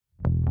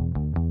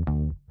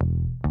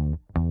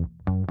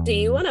Do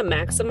you want to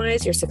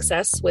maximize your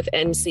success with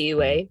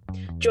NCUA?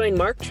 Join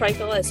Mark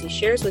Treichel as he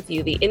shares with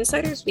you the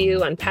insider's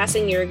view on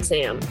passing your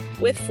exam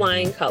with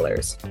flying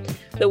colors.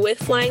 The With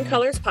Flying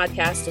Colors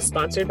podcast is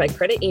sponsored by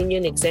Credit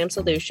Union Exam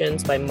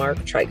Solutions by Mark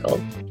Treichel.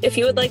 If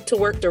you would like to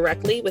work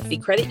directly with the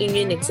Credit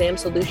Union Exam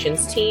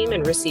Solutions team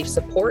and receive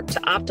support to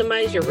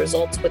optimize your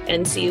results with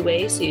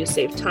NCUA so you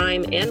save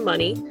time and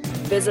money,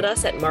 visit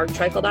us at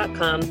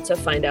marktreichel.com to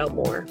find out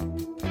more.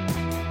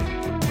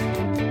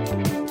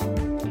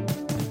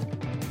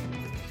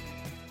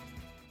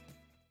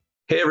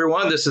 Hey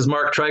everyone, this is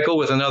Mark Treichel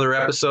with another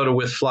episode of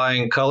With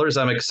Flying Colors.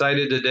 I'm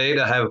excited today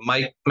to have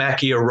Mike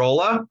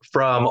Macchiarola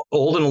from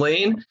Olden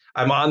Lane.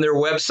 I'm on their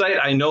website.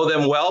 I know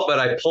them well, but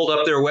I pulled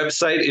up their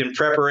website in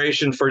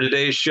preparation for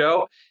today's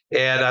show.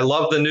 And I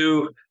love the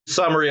new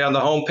summary on the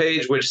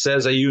homepage, which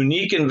says a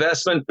unique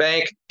investment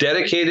bank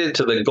dedicated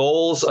to the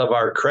goals of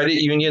our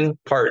credit union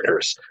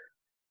partners.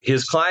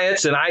 His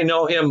clients, and I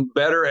know him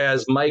better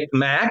as Mike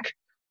Mac.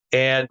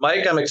 And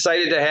Mike, I'm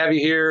excited to have you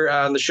here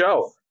on the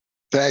show.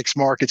 Thanks,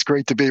 Mark. It's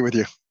great to be with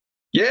you.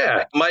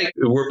 Yeah, Mike,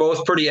 we're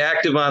both pretty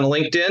active on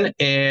LinkedIn,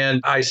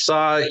 and I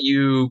saw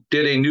you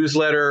did a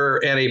newsletter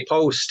and a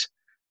post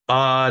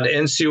on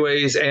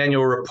NCUA's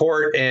annual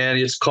report, and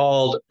it's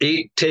called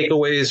 8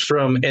 Takeaways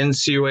from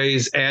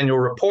NCUA's Annual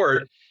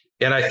Report.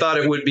 And I thought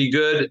it would be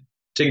good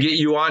to get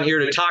you on here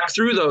to talk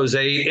through those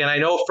 8. And I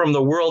know from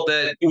the world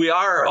that we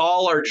are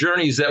all our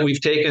journeys that we've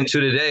taken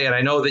to today. And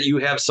I know that you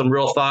have some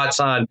real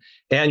thoughts on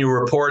annual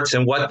reports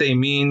and what they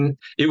mean.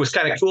 It was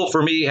kind of cool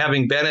for me,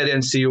 having been at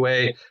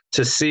NCUA,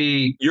 to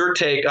see your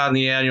take on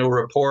the annual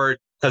report,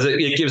 because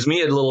it gives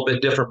me a little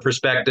bit different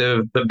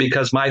perspective. But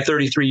because my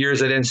 33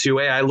 years at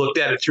NCUA, I looked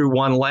at it through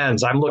one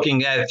lens. I'm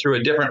looking at it through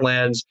a different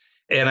lens.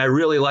 And I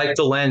really like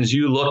the lens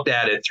you looked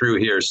at it through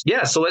here.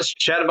 Yeah, so let's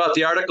chat about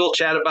the article,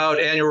 chat about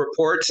annual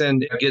reports,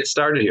 and get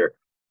started here.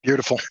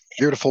 Beautiful.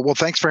 Beautiful. Well,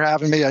 thanks for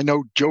having me. I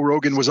know Joe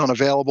Rogan was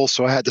unavailable,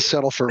 so I had to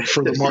settle for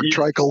the Mark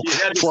Treichel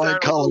Flying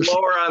Colors.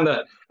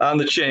 Lower on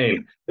the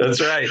chain.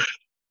 That's right.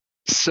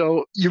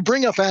 So you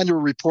bring up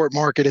annual report,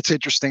 Mark, and it's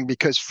interesting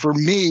because for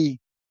me,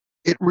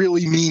 it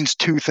really means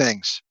two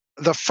things.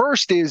 The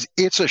first is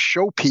it's a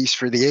showpiece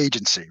for the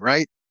agency,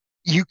 right?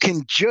 You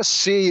can just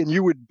see, and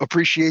you would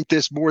appreciate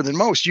this more than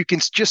most, you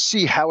can just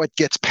see how it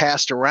gets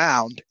passed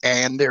around.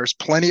 And there's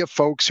plenty of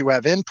folks who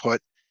have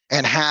input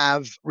and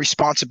have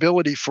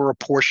responsibility for a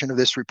portion of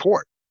this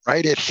report,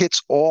 right? It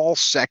hits all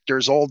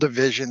sectors, all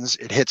divisions.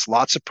 It hits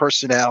lots of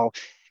personnel.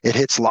 It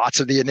hits lots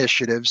of the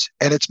initiatives.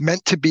 And it's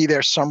meant to be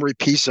their summary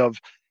piece of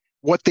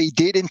what they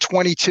did in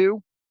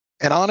 22.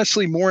 And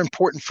honestly, more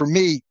important for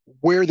me,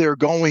 where they're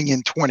going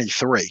in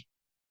 23,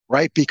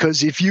 right?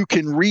 Because if you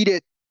can read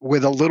it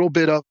with a little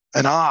bit of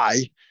an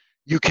eye,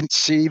 you can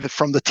see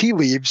from the tea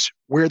leaves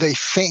where they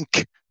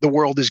think the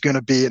world is going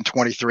to be in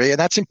 23. And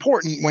that's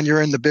important when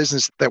you're in the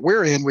business that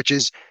we're in, which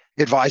is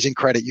advising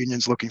credit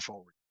unions looking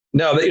forward.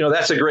 No,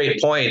 that's a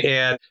great point.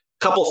 And a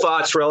couple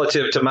thoughts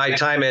relative to my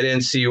time at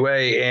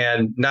NCUA,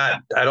 and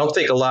I don't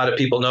think a lot of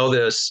people know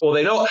this. Well,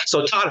 they know.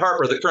 So Todd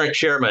Harper, the current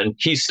chairman,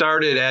 he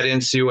started at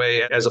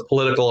NCUA as a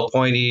political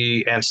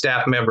appointee and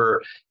staff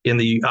member in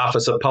the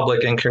Office of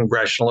Public and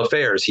Congressional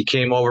Affairs.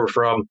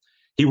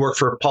 He worked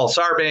for Paul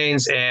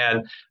Sarbanes,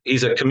 and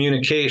he's a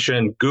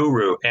communication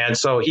guru. And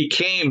so he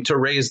came to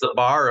raise the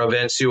bar of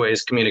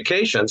NCUA's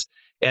communications.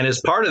 And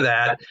as part of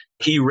that,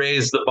 he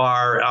raised the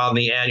bar on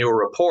the annual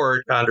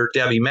report under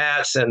Debbie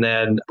Matz, and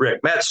then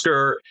Rick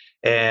Metzger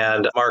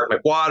and Mark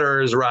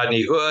McWaters,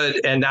 Rodney Hood.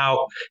 And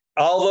now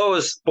all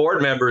those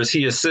board members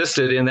he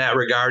assisted in that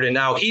regard. And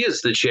now he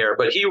is the chair,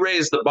 but he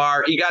raised the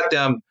bar. He got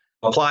them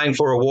applying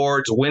for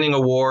awards, winning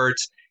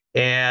awards.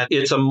 And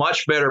it's a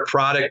much better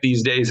product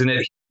these days. And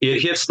it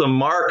hits the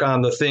mark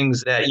on the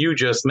things that you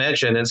just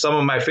mentioned. And some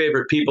of my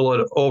favorite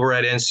people over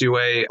at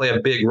NCUA play a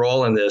big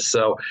role in this.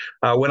 So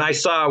when I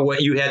saw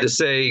what you had to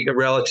say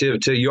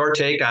relative to your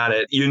take on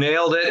it, you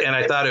nailed it. And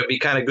I thought it would be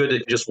kind of good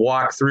to just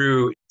walk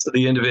through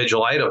the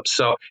individual items.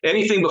 So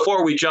anything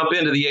before we jump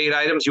into the 8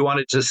 items you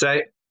wanted to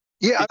say?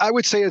 Yeah, I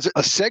would say as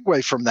a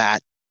segue from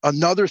that,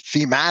 another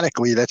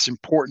thematically that's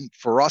important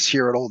for us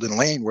here at Olden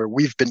Lane, where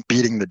we've been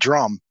beating the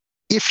drum.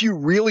 If you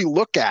really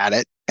look at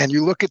it and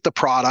you look at the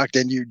product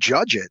and you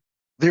judge it,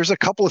 there's a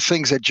couple of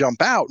things that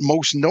jump out,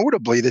 most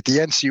notably that the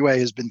NCUA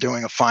has been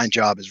doing a fine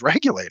job as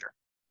regulator.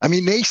 I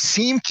mean, they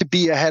seem to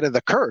be ahead of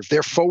the curve.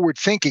 They're forward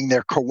thinking,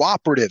 they're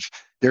cooperative,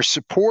 they're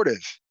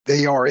supportive,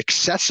 they are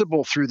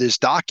accessible through this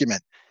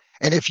document.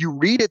 And if you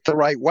read it the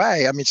right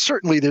way, I mean,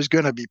 certainly there's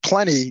going to be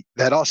plenty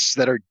that us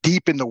that are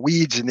deep in the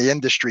weeds in the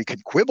industry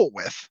can quibble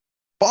with.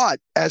 But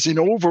as an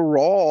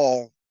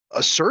overall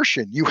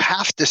assertion, you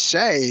have to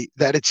say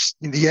that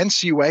the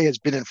NCUA has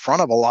been in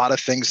front of a lot of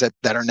things that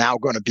are now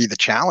going to be the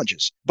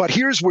challenges. But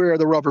here's where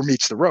the rubber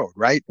meets the road,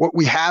 right? What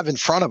we have in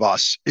front of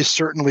us is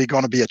certainly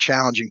going to be a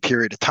challenging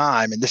period of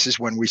time. And this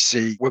is when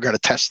we're going to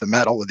test the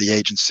mettle of the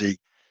agency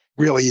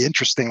really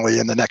interestingly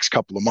in the next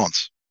couple of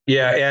months.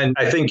 Yeah, and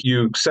I think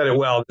you said it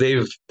well.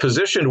 They've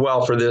positioned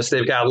well for this.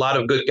 They've got a lot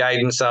of good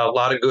guidance out, a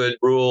lot of good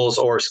rules,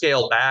 or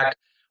scaled back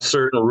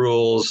certain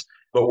rules.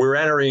 but we're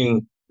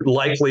entering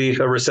likely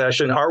a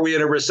recession. Are we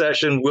in a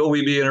recession? Will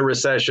we be in a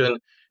recession?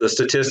 The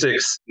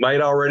statistics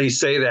might already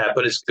say that,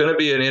 but it's going to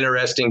be an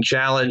interesting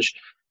challenge.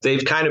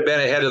 They've kind of been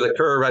ahead of the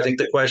curve. I think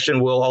the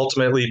question will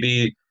ultimately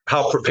be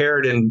how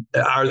prepared and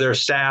are their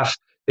staff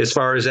as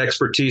far as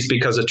expertise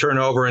because of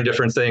turnover and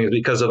different things,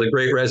 because of the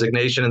great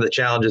resignation and the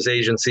challenges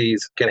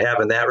agencies can have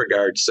in that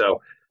regard.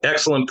 So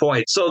excellent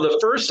point. So the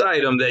first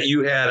item that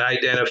you had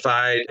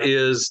identified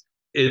is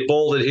it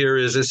bolded here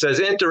is it says,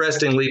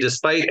 interestingly,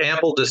 despite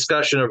ample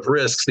discussion of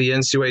risks, the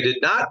NCUA did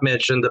not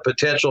mention the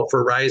potential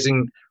for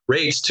rising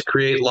rates to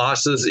create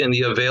losses in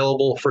the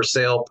available for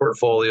sale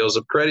portfolios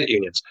of credit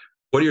unions.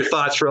 What are your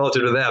thoughts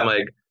relative to that,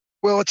 Mike?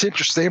 Well, it's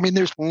interesting. I mean,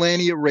 there's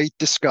plenty of rate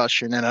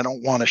discussion, and I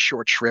don't want to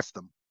short shrift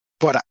them.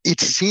 But it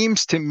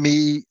seems to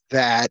me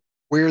that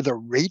where the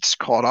rates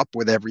caught up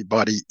with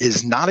everybody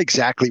is not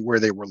exactly where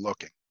they were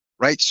looking,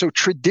 right? So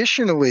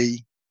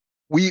traditionally,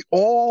 we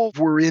all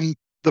were in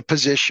the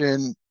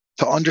position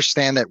to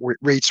understand that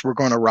rates were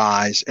going to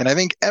rise. And I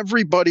think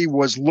everybody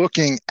was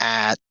looking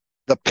at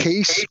the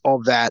pace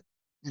of that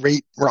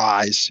rate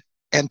rise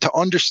and to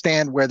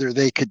understand whether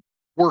they could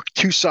work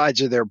two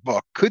sides of their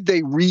book. Could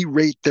they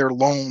re-rate their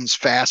loans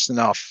fast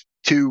enough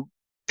to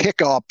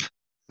pick up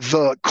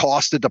the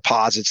cost of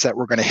deposits that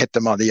were going to hit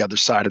them on the other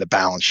side of the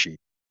balance sheet?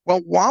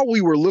 Well, while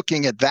we were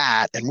looking at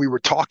that and we were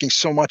talking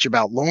so much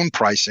about loan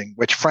pricing,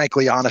 which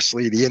frankly,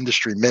 honestly, the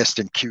industry missed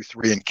in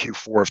Q3 and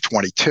Q4 of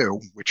 22,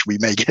 which we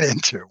may get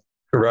into.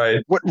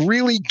 Right. What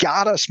really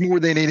got us more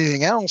than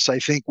anything else, I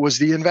think, was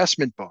the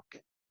investment book.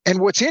 And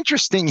what's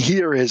interesting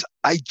here is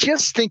I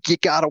just think you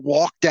got to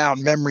walk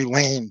down memory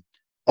lane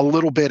a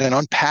little bit and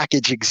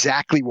unpackage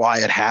exactly why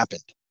it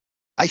happened.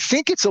 I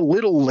think it's a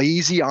little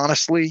lazy,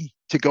 honestly,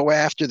 to go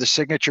after the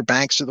Signature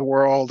Banks of the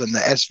world and the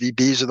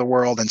SVBs of the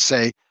world and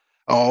say,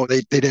 oh,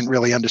 they didn't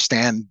really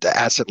understand the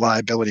asset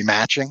liability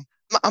matching.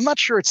 I'm not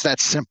sure it's that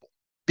simple,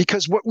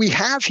 because what we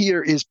have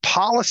here is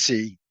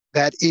policy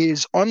that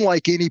is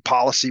unlike any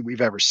policy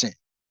we've ever seen.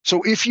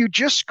 So if you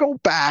just go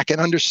back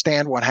and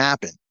understand what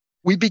happened,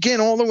 we begin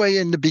all the way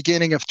in the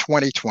beginning of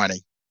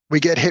 2020. We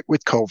get hit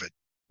with COVID.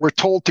 We're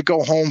told to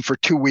go home for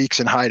 2 weeks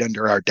and hide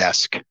under our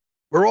desk.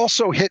 We're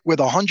also hit with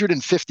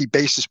 150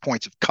 basis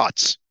points of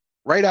cuts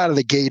right out of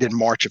the gate in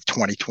March of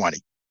 2020.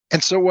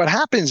 And so what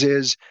happens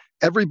is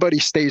everybody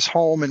stays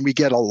home and we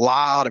get a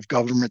lot of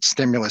government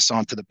stimulus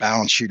onto the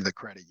balance sheet of the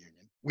credit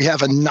union. We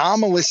have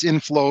anomalous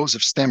inflows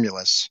of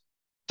stimulus,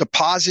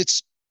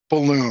 deposits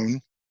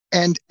balloon,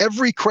 and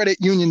every credit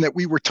union that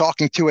we were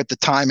talking to at the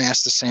time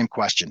asked the same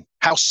question: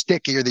 how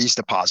sticky are these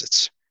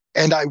deposits?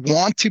 And I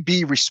want to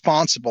be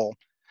responsible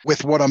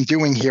with what I'm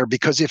doing here,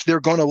 because if they're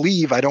going to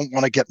leave, I don't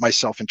want to get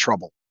myself in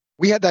trouble.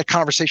 We had that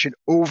conversation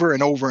over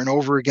and over and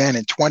over again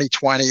in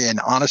 2020 and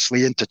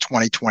honestly into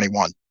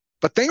 2021.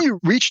 But then you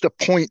reached a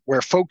point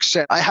where folks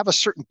said, I have a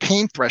certain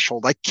pain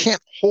threshold. I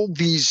can't hold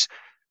these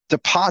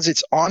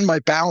deposits on my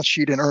balance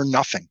sheet and earn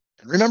nothing.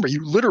 And remember,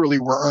 you literally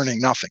were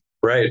earning nothing.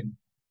 Right.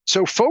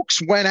 So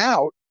folks went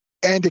out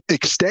and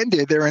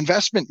extended their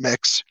investment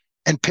mix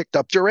and picked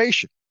up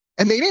duration.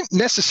 And they didn't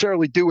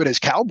necessarily do it as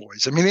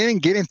cowboys. I mean, they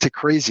didn't get into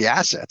crazy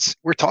assets.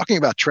 We're talking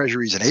about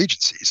treasuries and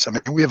agencies. I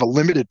mean, we have a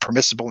limited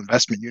permissible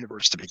investment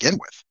universe to begin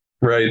with.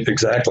 Right,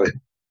 exactly.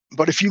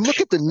 But if you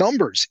look at the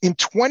numbers, in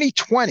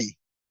 2020,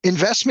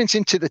 investments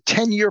into the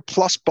 10-year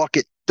plus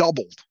bucket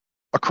doubled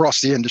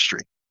across the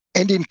industry.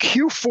 And in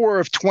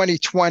Q4 of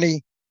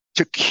 2020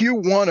 to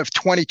Q1 of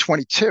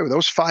 2022,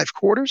 those 5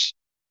 quarters,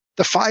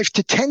 the 5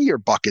 to 10-year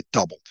bucket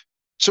doubled.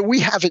 So we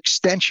have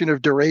extension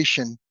of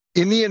duration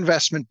in the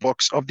investment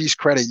books of these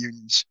credit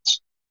unions.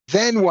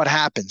 Then what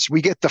happens?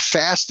 We get the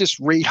fastest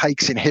rate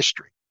hikes in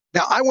history.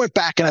 Now, I went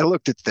back and I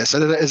looked at this.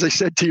 As I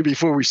said to you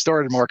before we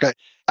started, Mark,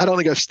 I don't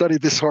think I've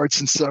studied this hard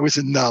since I was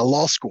in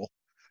law school.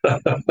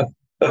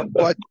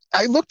 But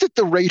I looked at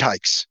the rate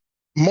hikes.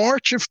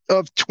 March of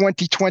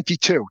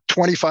 2022,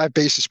 25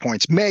 basis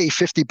points. May,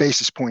 50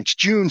 basis points.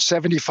 June,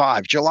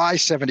 75. July,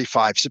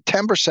 75.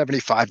 September,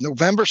 75.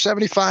 November,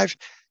 75.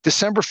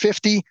 December,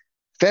 50.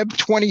 Feb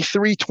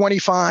 23,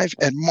 25,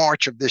 and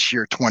March of this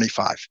year,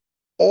 25.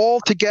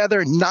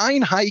 Altogether,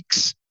 9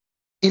 hikes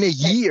in a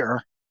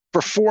year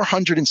for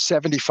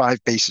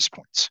 475 basis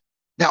points.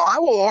 Now, I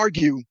will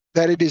argue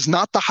that it is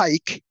not the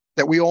hike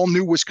that we all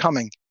knew was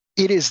coming.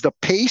 It is the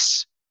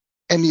pace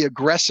and the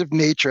aggressive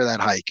nature of that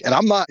hike. And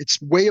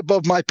it's way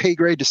above my pay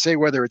grade to say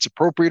whether it's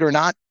appropriate or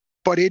not,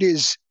 but it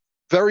is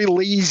very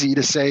lazy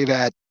to say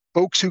that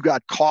folks who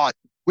got caught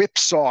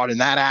whipsawed in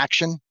that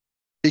action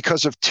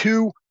because of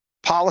 2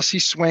 policy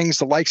swings,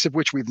 the likes of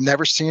which we've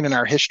never seen in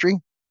our history,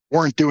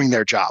 weren't doing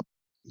their job.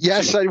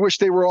 Yes, I wish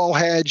they were all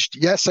hedged.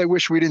 Yes, I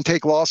wish we didn't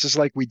take losses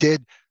like we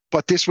did,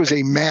 but this was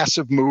a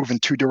massive move in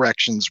 2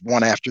 directions,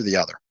 one after the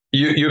other.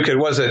 You could,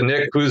 was it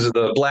Nick, who's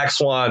the Black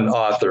Swan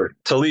author?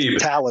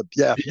 Taleb,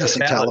 yeah. Yes,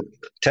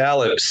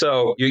 Taleb.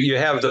 So you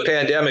have the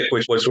pandemic,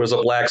 which was a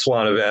Black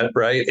Swan event,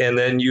 right? And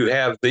then you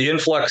have the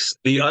influx,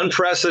 the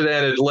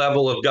unprecedented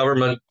level of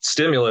government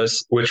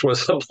stimulus, which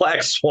was a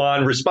Black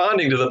Swan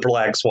responding to the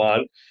Black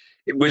Swan.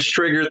 which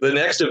triggered the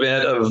next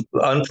event of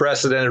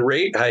unprecedented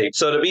rate hike.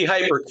 So to be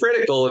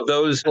hypercritical of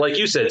those, like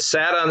you said,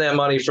 sat on that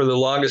money for the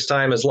longest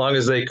time, as long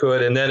as they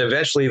could, and then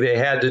eventually they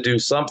had to do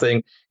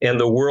something. And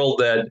the world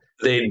that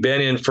they'd been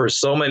in for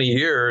so many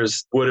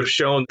years would have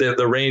shown that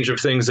the range of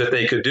things that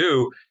they could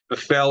do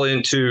fell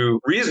into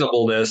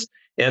reasonableness.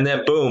 And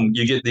then boom,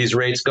 you get these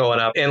rates going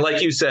up. And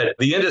like you said,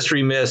 the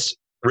industry missed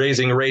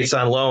raising rates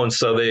on loans.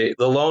 So the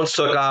loans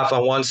took off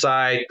on one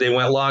side, they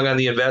went long on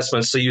the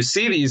investments. So you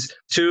see these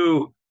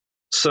two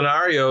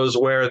scenarios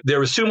where there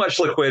was too much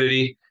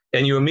liquidity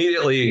and you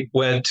immediately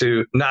went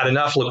to not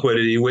enough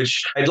liquidity,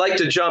 which I'd like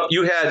to jump.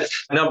 You had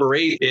number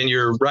 8 in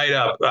your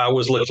write-up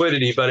was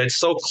liquidity, but it's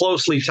so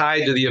closely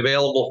tied to the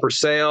available for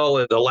sale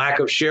and the lack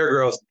of share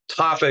growth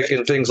topic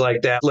and things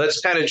like that.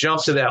 Let's kind of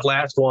jump to that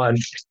last one,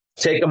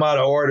 take them out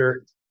of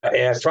order.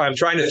 And I'm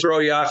trying to throw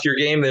you off your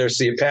game there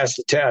so you pass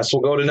the test.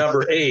 We'll go to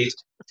number 8.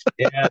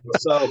 And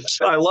so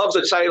I love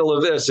the title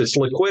of this. It's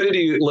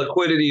liquidity,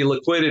 liquidity,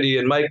 liquidity.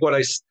 And Mike, what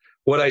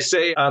I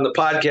say on the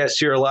podcast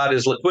here a lot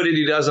is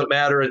liquidity doesn't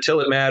matter until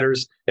it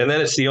matters. And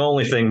then it's the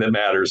only thing that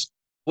matters.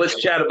 Let's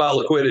chat about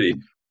liquidity.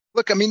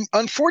 Look, I mean,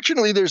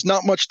 unfortunately, there's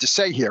not much to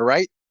say here,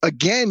 right?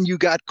 Again, you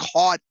got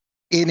caught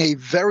in a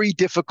very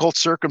difficult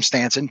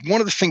circumstance. And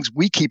one of the things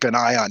we keep an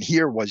eye on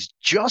here was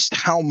just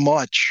how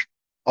much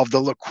of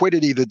the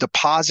liquidity, the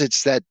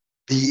deposits that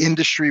the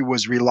industry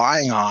was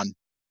relying on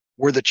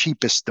were the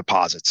cheapest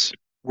deposits,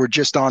 were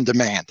just on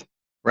demand,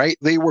 right?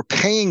 They were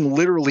paying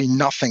literally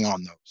nothing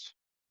on those.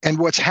 And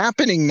what's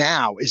happening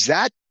now is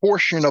that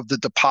portion of the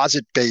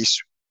deposit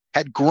base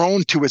had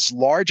grown to its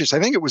largest, I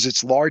think it was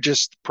its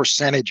largest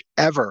percentage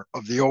ever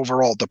of the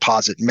overall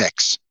deposit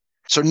mix.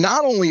 So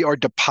not only are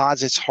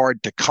deposits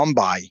hard to come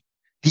by,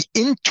 the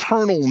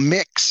internal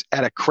mix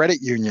at a credit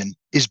union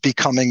is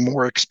becoming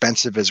more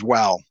expensive as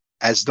well,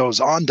 as those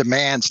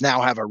on-demands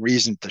now have a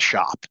reason to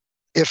shop.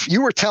 If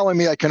you were telling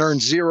me I can earn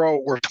 0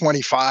 or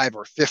 25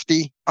 or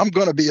 50, I'm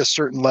going to be a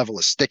certain level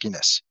of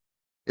stickiness.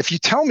 If you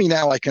tell me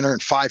now I can earn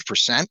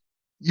 5%,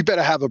 you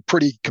better have a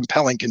pretty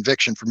compelling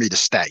conviction for me to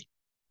stay.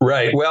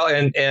 Right. Well,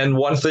 and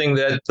one thing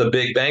that the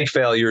big bank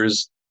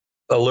failures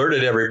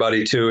alerted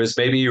everybody to is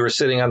maybe you were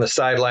sitting on the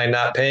sideline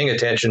not paying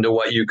attention to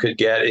what you could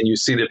get, and you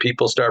see that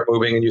people start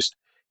moving, and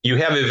you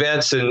have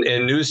events and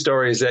news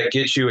stories that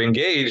get you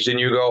engaged, and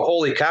you go,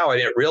 holy cow, I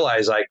didn't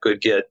realize I could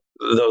get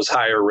those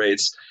higher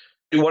rates.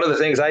 One of the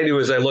things I do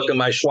is I look at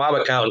my Schwab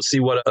account and see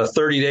what a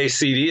 30-day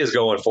CD is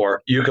going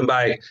for. You can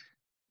buy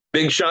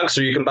big chunks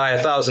or you can buy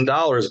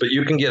 $1,000, but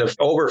you can get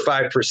over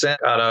 5%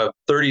 on a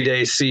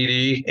 30-day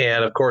CD.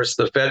 And of course,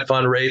 the Fed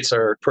fund rates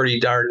are pretty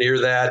darn near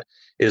that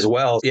as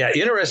well. Yeah,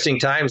 interesting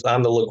times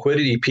on the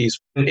liquidity piece.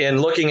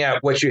 And looking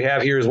at what you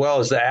have here as well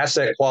as the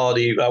asset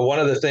quality. One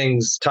of the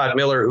things Todd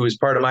Miller, who is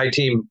part of my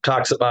team,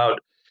 talks about,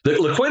 the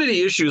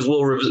liquidity issues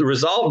will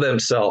resolve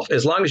themselves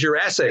as long as your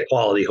asset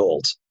quality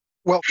holds.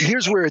 Well,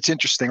 here's where it's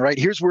interesting, right?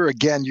 Here's where,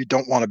 again, you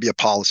don't want to be a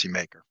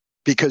policymaker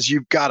because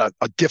you've got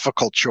a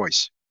difficult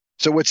choice.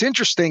 So what's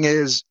interesting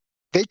is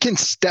they can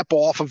step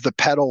off of the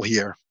pedal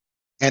here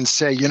and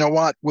say, you know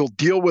what, we'll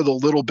deal with a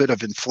little bit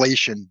of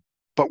inflation,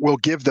 but we'll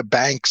give the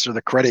banks or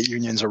the credit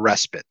unions a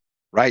respite,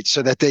 right?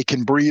 So that they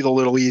can breathe a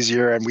little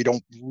easier and we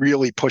don't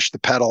really push the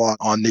pedal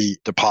on the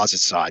deposit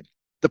side.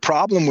 The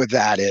problem with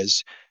that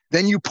is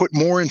then you put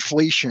more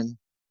inflation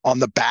on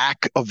the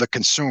back of the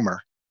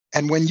consumer.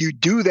 And when you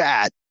do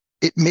that,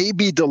 it may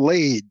be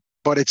delayed,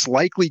 but it's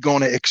likely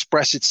going to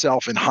express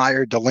itself in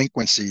higher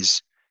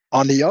delinquencies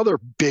on the other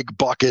big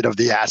bucket of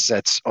the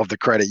assets of the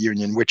credit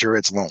union, which are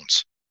its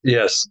loans.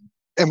 Yes.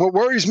 And what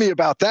worries me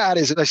about that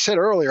is, as I said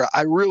earlier,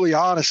 I really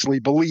honestly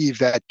believe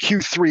that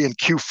Q3 and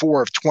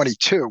Q4 of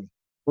 22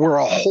 were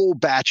a whole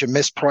batch of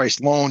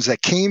mispriced loans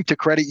that came to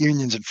credit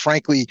unions. And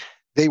frankly,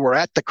 they were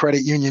at the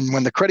credit union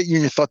when the credit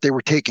union thought they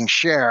were taking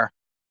share.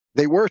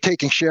 They were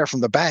taking share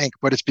from the bank,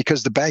 but it's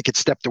because the bank had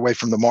stepped away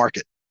from the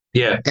market.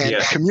 Yeah. And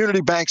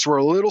community banks were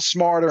a little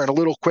smarter and a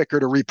little quicker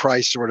to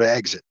reprice or to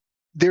exit.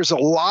 There's a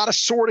lot of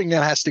sorting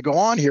that has to go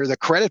on here. The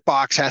credit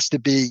box has to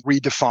be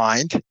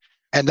redefined,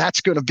 and that's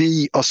going to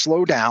be a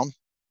slowdown.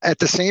 At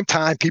the same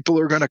time, people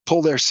are going to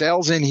pull their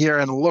sales in here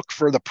and look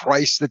for the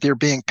price that they're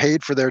being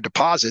paid for their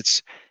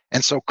deposits.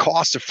 And so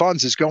cost of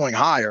funds is going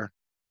higher.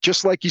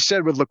 Just like you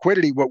said with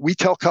liquidity, what we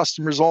tell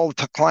customers,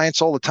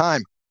 clients all the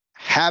time,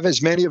 have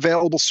as many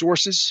available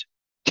sources,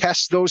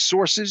 test those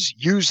sources,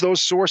 use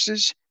those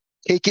sources,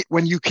 take it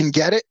when you can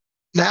get it.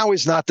 Now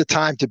is not the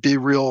time to be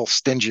real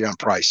stingy on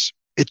price.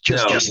 It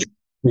just isn't.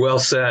 Well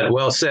said.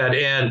 Well said.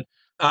 And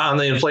on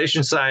the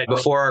inflation side,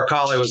 before our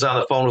call, I was on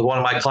the phone with one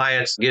of my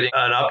clients getting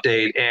an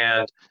update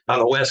and on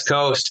the West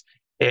Coast,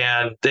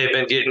 and they've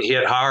been getting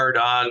hit hard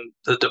on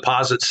the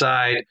deposit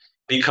side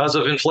because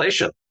of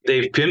inflation.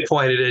 They've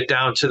pinpointed it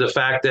down to the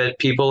fact that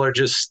people are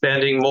just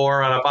spending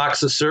more on a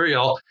box of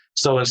cereal.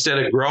 So instead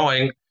of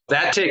growing,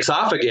 that takes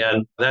off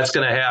again. That's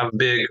going to have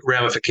big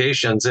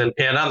ramifications. And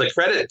on the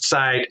credit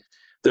side,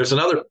 there's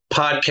another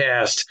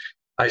podcast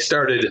I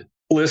started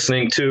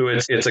listening to.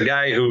 It's a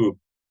guy who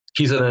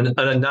he's an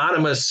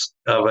anonymous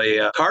of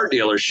a car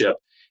dealership.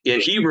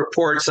 And he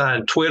reports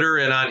on Twitter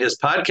and on his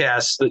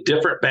podcast the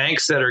different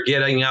banks that are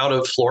getting out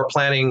of floor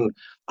planning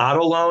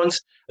auto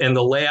loans and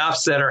the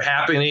layoffs that are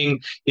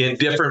happening in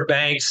different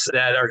banks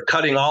that are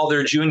cutting all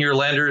their junior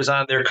lenders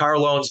on their car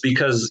loans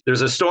because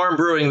there's a storm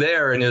brewing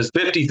there, and his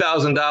 $50,000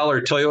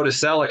 Toyota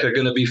Celica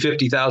going to be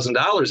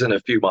 $50,000 in a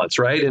few months,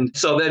 right? And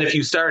so then if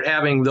you start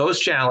having those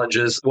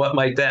challenges, what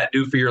might that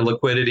do for your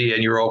liquidity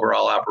and your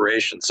overall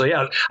operation? So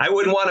yeah, I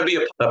wouldn't want to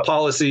be a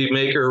policy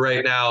maker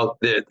right now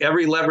that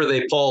every lever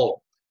they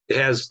pull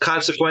has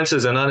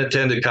consequences and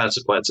unintended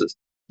consequences.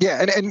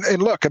 Yeah.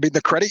 And look, I mean,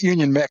 the credit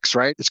union mix,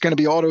 right? It's going to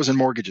be autos and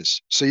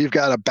mortgages. So you've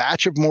got a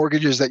batch of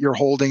mortgages that you're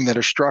holding that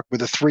are struck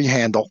with a 3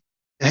 handle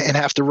and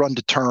have to run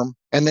to term.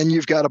 And then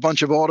you've got a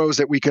bunch of autos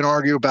that we can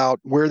argue about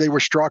where they were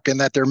struck and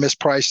that they're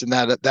mispriced, and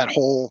that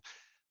whole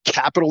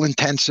capital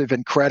intensive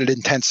and credit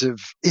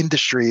intensive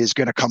industry is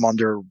going to come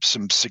under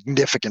some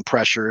significant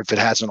pressure if it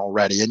hasn't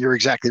already. And you're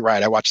exactly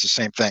right. I watched the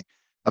same thing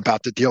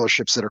about the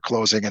dealerships that are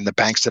closing and the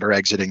banks that are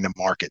exiting the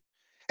market.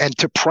 And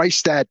to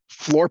price that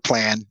floor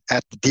plan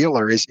at the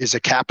dealer is a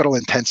capital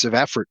intensive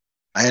effort.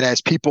 And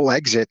as people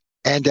exit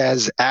and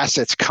as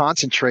assets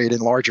concentrate in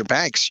larger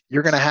banks,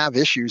 you're going to have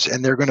issues,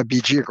 and they're going to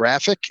be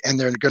geographic, and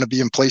they're going to be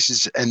in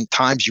places and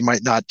times you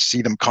might not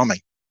see them coming.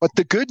 But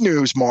the good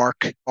news,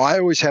 Mark, I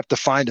always have to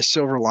find a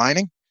silver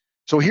lining.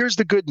 So here's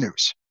the good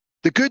news.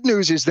 The good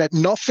news is that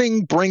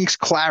nothing brings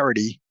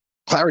clarity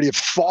of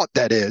thought,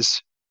 that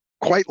is,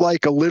 quite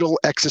like a little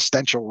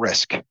existential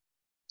risk.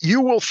 You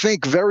will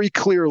think very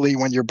clearly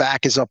when your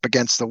back is up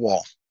against the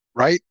wall,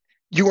 right?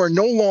 You are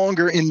no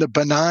longer in the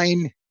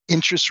benign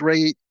interest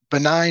rate,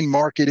 benign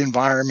market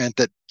environment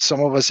that some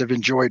of us have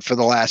enjoyed for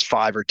the last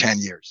 5 or 10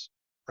 years,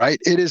 right?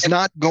 It is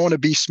not going to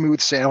be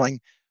smooth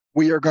sailing.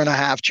 We are going to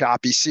have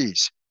choppy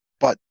seas.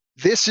 But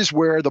this is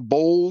where the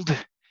bold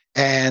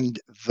and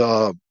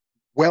the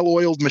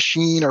well-oiled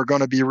machine are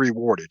going to be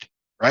rewarded,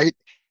 right?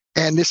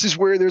 And this is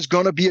where there's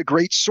going to be a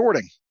great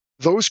sorting.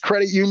 Those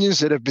credit unions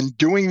that have been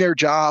doing their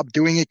job,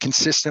 doing it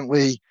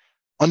consistently,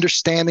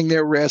 understanding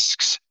their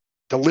risks,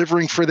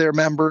 delivering for their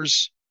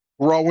members,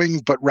 growing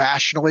but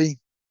rationally,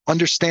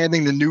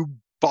 understanding the new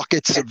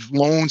buckets of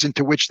loans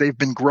into which they've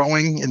been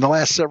growing in the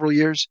last several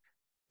years,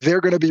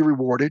 they're going to be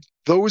rewarded.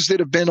 Those that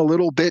have been a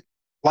little bit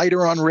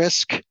lighter on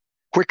risk,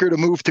 quicker to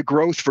move to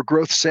growth for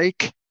growth's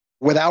sake,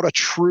 without a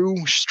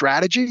true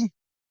strategy,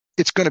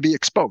 it's going to be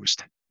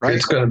exposed. Right?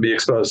 It's going to be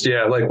exposed.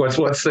 Yeah. Like what's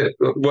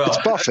it's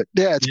Buffett.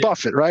 Yeah, it's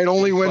Buffett, right?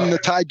 Only when the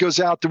tide goes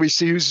out do we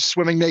see who's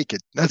swimming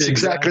naked. That's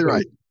exactly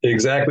right.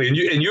 Exactly. And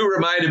you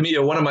reminded me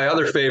of one of my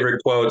other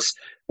favorite quotes,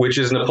 which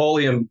is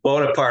Napoleon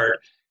Bonaparte.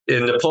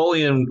 And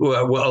Napoleon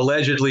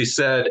allegedly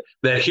said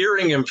that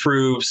hearing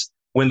improves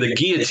when the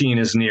guillotine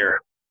is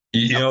near.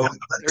 You know,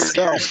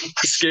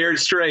 scared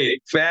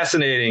straight.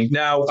 Fascinating.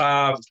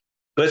 Now,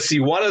 let's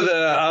see. One of the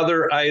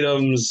other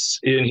items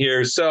in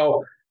here.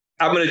 So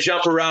I'm going to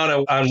jump around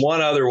on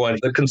one other one.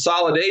 The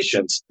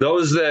consolidations.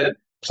 Those that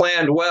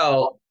planned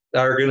well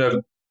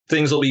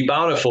things will be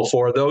bountiful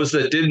for. Those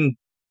that didn't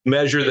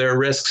measure their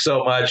risk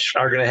so much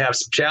are going to have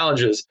some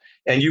challenges.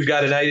 And you've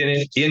got an item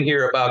in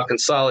here about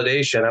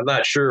consolidation. I'm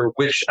not sure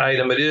which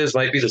item it is.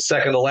 Might be the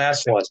second to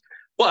last one.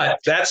 But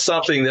that's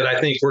something that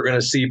I think we're going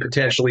to see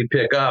potentially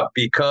pick up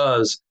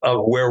because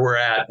of where we're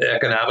at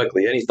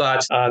economically. Any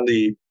thoughts on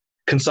the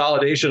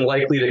consolidation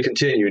likely to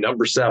continue?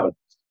 Number 7.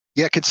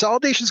 Yeah,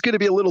 consolidation is going to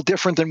be a little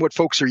different than what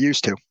folks are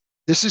used to.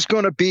 This is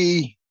going to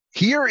be,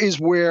 here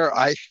is where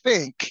I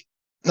think,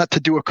 not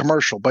to do a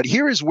commercial, but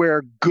here is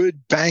where good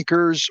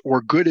bankers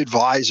or good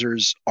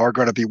advisors are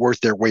going to be worth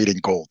their weight in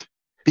gold.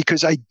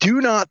 Because I do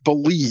not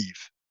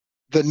believe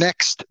the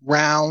next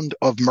round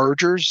of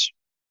mergers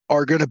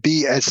are going to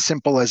be as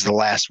simple as the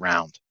last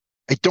round.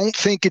 I don't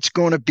think it's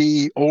going to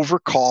be over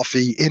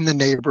coffee in the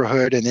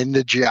neighborhood and in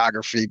the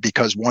geography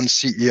because one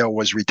CEO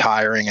was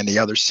retiring and the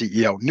other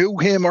CEO knew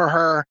him or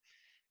her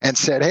and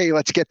said, hey,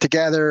 let's get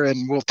together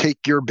and we'll take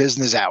your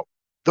business out.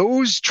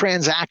 Those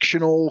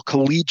transactional,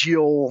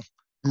 collegial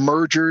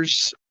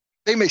mergers,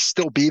 they may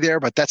still be there,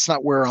 but that's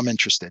not where I'm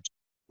interested.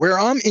 Where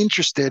I'm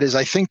interested is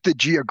I think the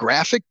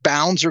geographic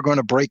bounds are going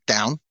to break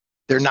down.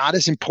 They're not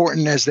as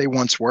important as they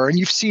once were. And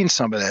you've seen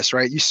some of this,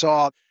 right? You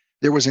saw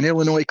there was an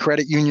Illinois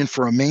credit union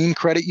for a Maine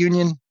credit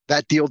union.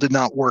 That deal did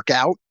not work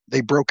out.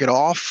 They broke it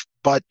off,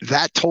 but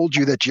that told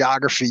you that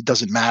geography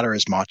doesn't matter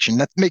as much. And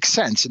that makes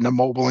sense in the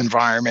mobile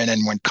environment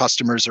and when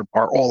customers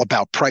are all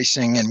about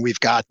pricing and we've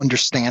got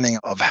understanding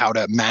of how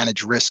to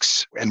manage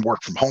risks and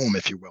work from home,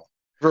 if you will.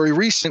 Very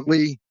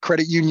recently,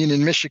 credit union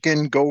in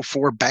Michigan go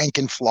for bank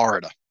in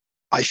Florida.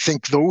 I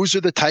think those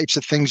are the types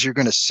of things you're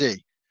going to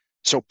see.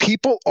 So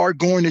people are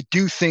going to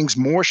do things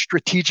more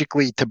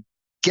strategically to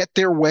get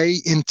their way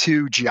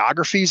into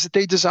geographies that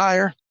they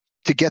desire,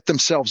 to get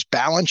themselves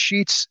balance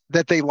sheets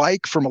that they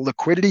like from a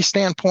liquidity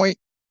standpoint,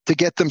 to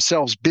get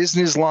themselves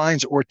business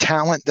lines or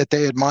talent that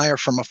they admire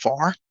from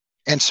afar.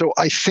 And so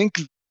I think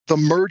the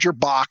merger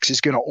box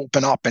is going to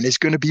open up and is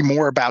going to be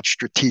more about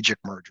strategic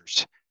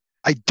mergers.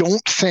 I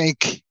don't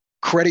think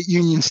credit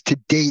unions to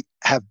date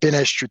have been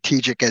as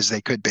strategic as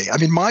they could be. I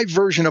mean, my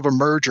version of a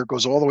merger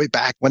goes all the way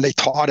back when they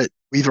taught it,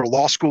 either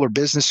law school or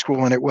business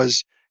school, and it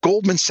was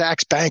Goldman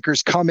Sachs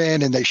bankers come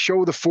in and they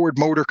show the Ford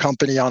Motor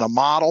Company on a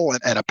model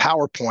and a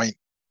PowerPoint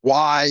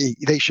why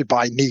they should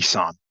buy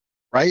Nissan,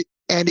 right?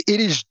 And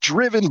it is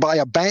driven by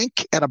a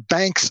bank and a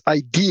bank's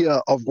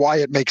idea of why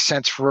it makes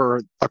sense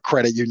for a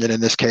credit union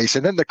in this case.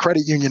 And then the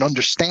credit union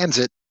understands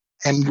it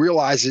and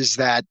realizes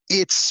that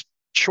its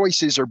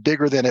choices are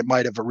bigger than it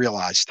might have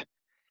realized.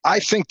 I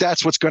think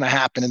that's what's going to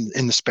happen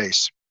in the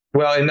space.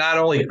 Well, and not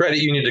only credit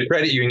union to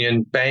credit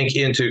union, bank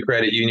into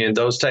credit union,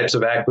 those types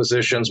of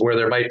acquisitions where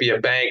there might be a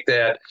bank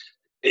that,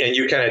 and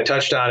you kind of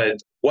touched on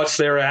it, what's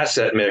their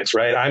asset mix,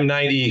 right? I'm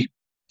 95%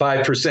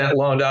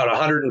 loaned out,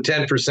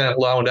 110%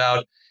 loaned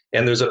out,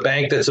 and there's a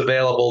bank that's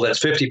available that's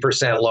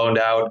 50% loaned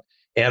out.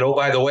 And oh,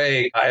 by the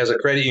way, as a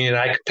credit union,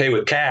 I could pay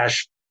with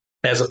cash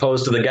as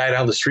opposed to the guy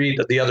down the street,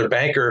 the other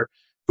banker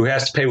who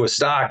has to pay with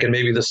stock, and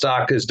maybe the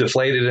stock is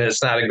deflated and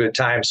it's not a good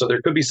time. So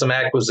there could be some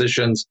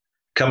acquisitions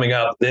coming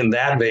up in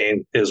that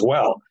vein as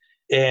well.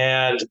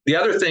 And the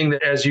other thing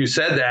that, as you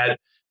said, that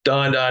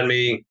dawned on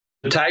me,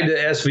 tied to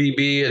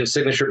SVB and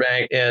Signature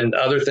Bank and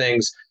other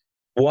things,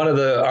 one of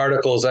the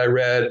articles I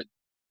read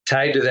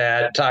tied to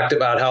that talked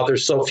about how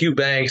there's so few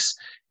banks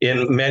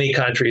in many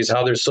countries,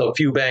 how there's so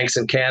few banks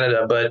in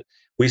Canada, but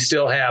we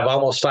still have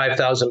almost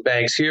 5,000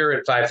 banks here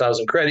and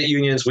 5,000 credit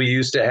unions. We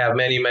used to have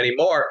many, many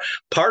more.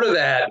 Part of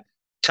that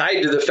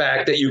tied to the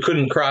fact that you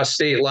couldn't cross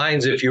state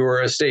lines if you were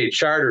a state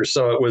charter.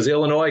 So it was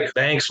Illinois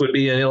banks would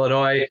be in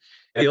Illinois,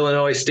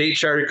 Illinois state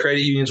chartered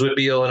credit unions would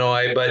be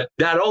Illinois. But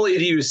not only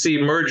do you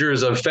see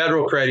mergers of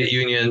federal credit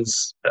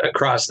unions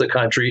across the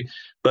country,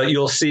 but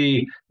you'll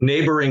see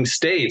neighboring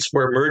states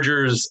where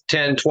mergers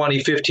 10,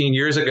 20, 15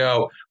 years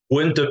ago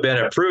wouldn't have been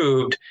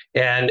approved,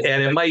 and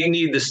it might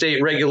need the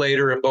state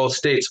regulator in both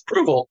states'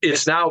 approval.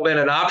 It's now been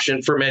an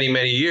option for many,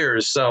 many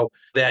years. So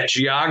that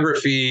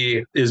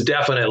geography is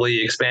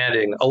definitely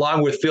expanding,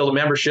 along with field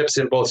memberships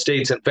in both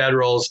states and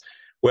federals,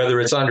 whether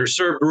it's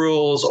underserved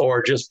rules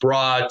or just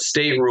broad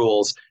state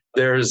rules.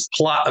 There's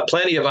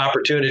plenty of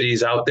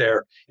opportunities out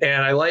there.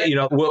 And I like,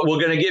 we're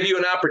going to give you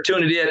an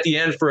opportunity at the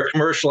end for a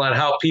commercial on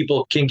how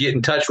people can get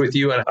in touch with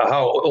you and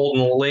how Old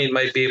and Lane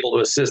might be able to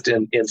assist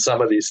in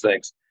some of these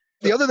things.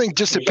 The other thing,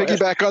 just to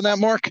piggyback on that,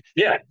 Mark,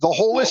 the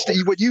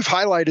holistic, what you've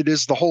highlighted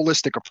is the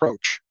holistic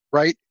approach,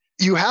 right?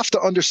 You have to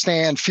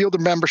understand field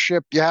of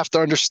membership. You have to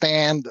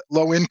understand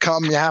low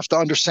income. You have to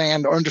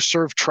understand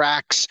underserved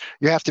tracts.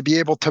 You have to be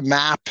able to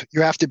map.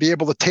 You have to be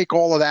able to take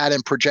all of that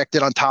and project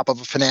it on top of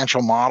a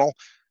financial model.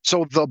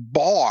 So the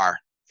bar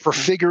for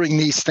figuring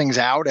these things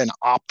out and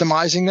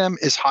optimizing them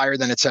is higher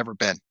than it's ever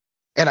been.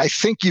 And I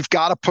think you've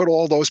got to put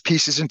all those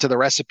pieces into the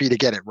recipe to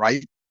get it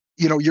right.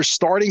 You're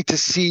starting to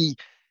see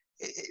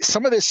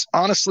some of this,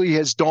 honestly,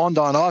 has dawned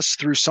on us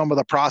through some of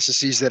the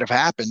processes that have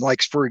happened.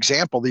 Like, for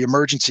example, the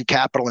Emergency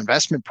Capital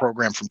Investment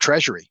Program from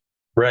Treasury.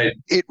 Right.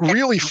 It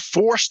really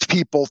forced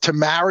people to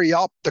marry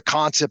up the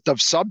concept of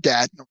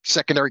subdebt,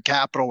 secondary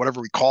capital,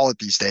 whatever we call it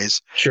these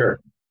days.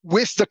 Sure.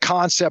 With the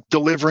concept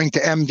delivering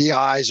to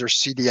MDIs or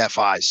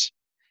CDFIs.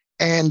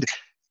 And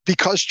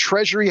because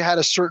Treasury had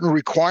a certain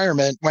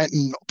requirement, went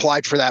and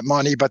applied for that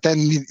money, but then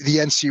the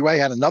NCUA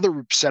had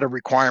another set of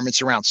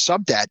requirements around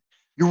subdebt.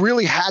 You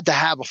really had to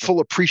have a full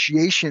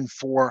appreciation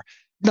for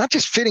not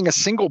just fitting a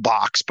single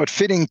box, but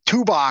fitting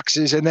two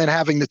boxes and then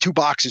having the two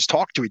boxes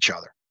talk to each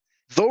other.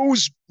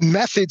 Those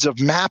methods of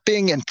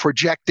mapping and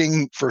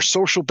projecting for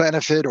social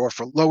benefit or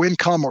for low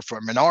income or for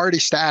minority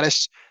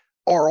status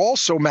are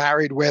also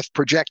married with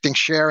projecting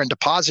share and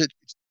deposit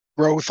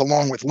growth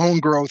along with loan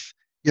growth,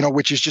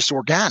 which is just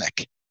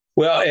organic.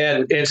 Well,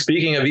 and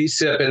speaking of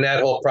ESIP and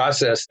that whole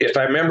process, if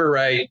I remember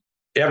right,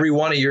 every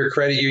one of your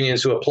credit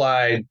unions who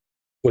applied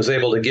was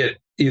able to get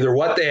either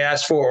what they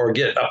asked for or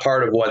get a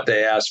part of what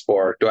they asked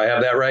for. Do I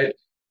have that right?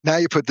 Now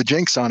you put the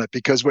jinx on it,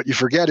 because what you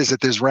forget is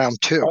that there's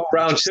round two. Oh,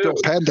 round two. Still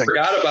pending.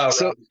 Forgot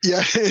about it.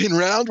 Yeah, in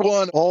round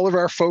one, all of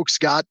our folks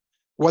got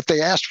what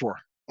they asked for,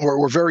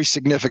 or very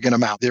significant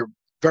amount. They're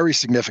very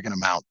significant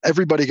amount.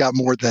 Everybody got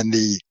more than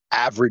the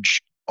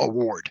average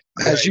award.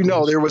 As you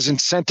know, there was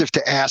incentive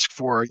to ask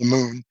for the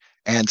moon,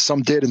 and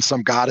some did and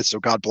some got it, so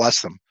God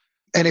bless them.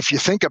 And if you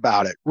think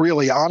about it,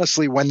 really,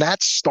 honestly, when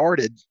that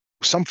started,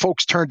 some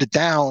folks turned it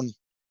down.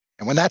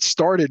 And when that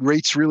started,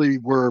 rates really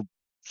were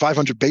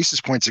 500 basis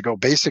points ago,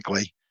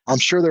 basically. I'm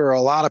sure there are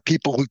a lot of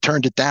people who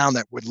turned it down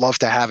that would love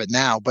to have it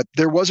now. But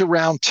there was a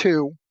round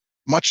two,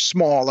 much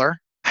smaller,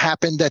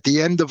 happened at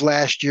the end of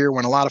last year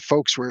when a lot of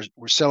folks were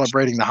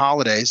celebrating the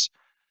holidays.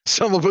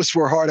 Some of us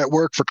were hard at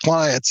work for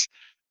clients,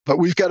 but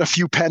we've got a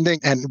few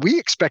pending, and we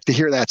expect to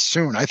hear that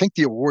soon. I think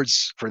the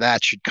awards for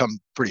that should come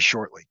pretty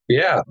shortly.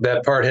 Yeah,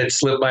 that part had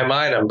slipped my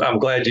mind. I'm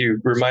glad you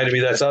reminded me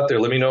that's out there.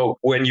 Let me know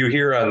when you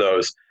hear on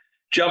those.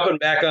 Jumping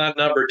back on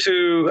number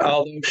two,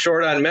 although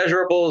short on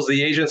measurables,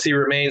 the agency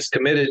remains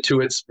committed to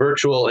its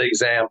virtual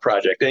exam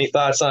project. Any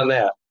thoughts on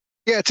that?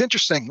 Yeah, it's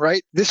interesting,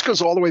 right? This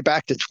goes all the way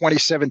back to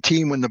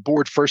 2017 when the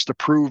board first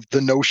approved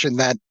the notion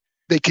that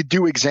they could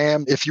do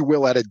exam, if you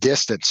will, at a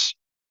distance,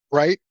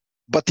 right?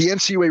 But the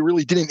NCUA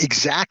really didn't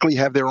exactly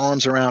have their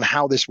arms around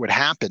how this would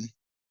happen.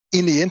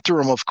 In the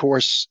interim, of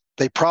course,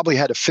 they probably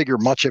had to figure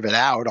much of it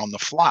out on the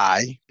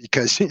fly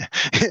because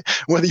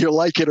whether you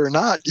like it or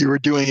not, you were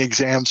doing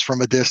exams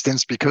from a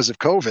distance because of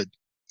COVID.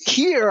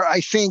 Here,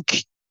 I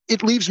think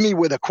it leaves me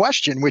with a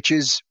question, which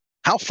is,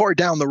 how far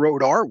down the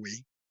road are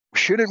we?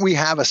 Shouldn't we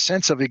have a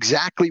sense of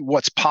exactly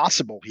what's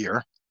possible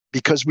here?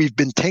 Because we've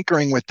been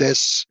tinkering with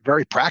this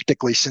very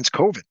practically since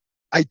COVID.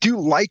 I do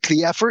like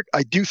the effort.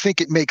 I do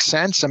think it makes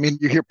sense. I mean,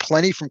 you hear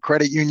plenty from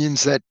credit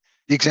unions that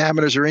the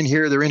examiners are in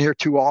here. They're in here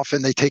too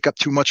often. They take up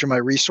too much of my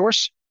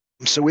resource.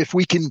 So if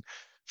we can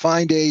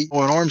find an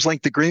arm's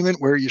length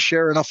agreement where you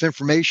share enough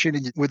information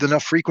and with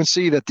enough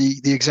frequency that the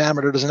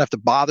examiner doesn't have to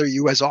bother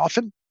you as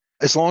often,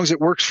 as long as it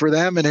works for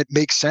them and it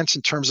makes sense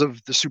in terms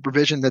of the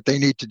supervision that they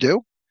need to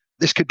do,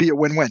 this could be a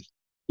win-win.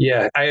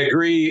 Yeah, I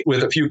agree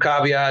with a few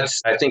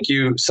caveats. I think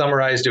you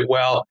summarized it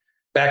well.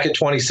 Back in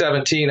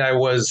 2017, I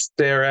was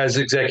there as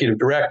executive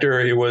director.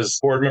 It was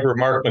board member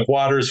Mark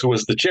McWaters, who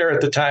was the chair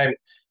at the time,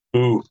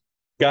 who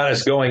got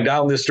us going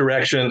down this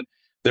direction.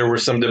 There were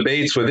some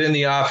debates within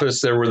the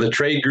office. There were the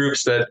trade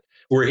groups that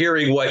were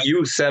hearing what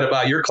you said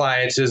about your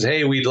clients is,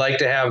 hey, we'd like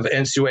to have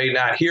NCUA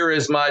not here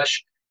as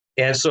much.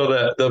 And so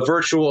the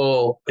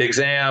virtual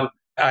exam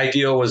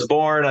ideal was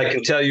born. I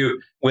can tell you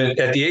when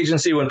at the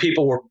agency, when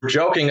people were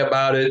joking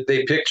about it,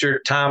 they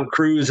pictured Tom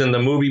Cruise in the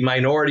movie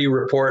Minority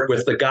Report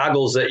with the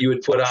goggles that you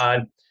would put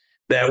on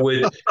that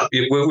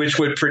which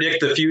would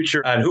predict the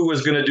future on who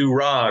was going to do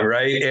wrong,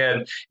 right?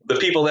 And the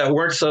people that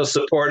weren't so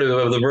supportive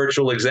of the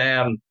virtual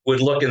exam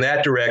would look in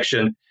that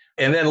direction.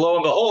 And then lo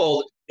and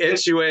behold,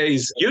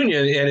 NCUA's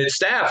union and its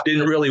staff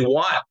didn't really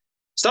want.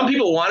 Some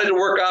people wanted to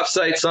work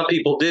off-site. Some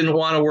people didn't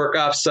want to work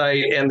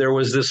off-site. And there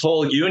was this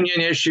whole union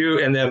issue.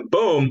 And then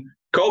boom,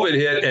 COVID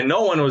hit and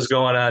no one was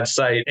going on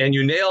site. And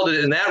you nailed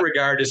it in that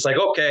regard. It's like,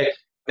 okay,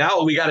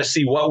 now we got to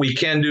see what we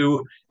can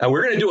do. And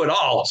we're going to do it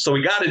all. So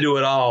we got to do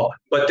it all.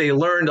 But they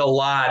learned a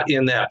lot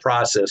in that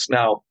process.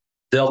 Now,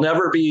 they'll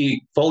never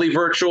be fully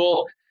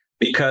virtual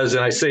because,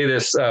 and I say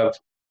this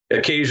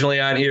occasionally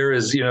on here,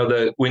 is,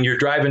 when you're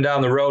driving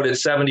down the road at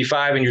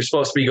 75 and you're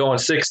supposed to be going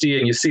 60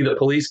 and you see the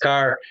police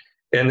car,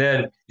 and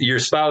then your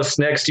spouse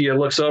next to you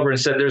looks over and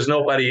said, there's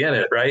nobody in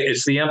it, right?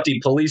 It's the empty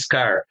police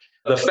car.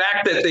 The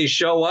fact that they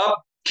show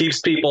up keeps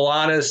people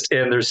honest,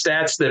 and there's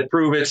stats that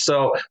prove it.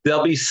 So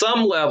there'll be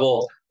some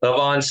level of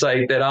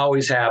on-site that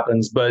always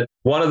happens. But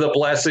one of the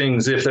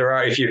blessings, if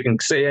you can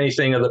say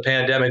anything of the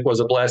pandemic was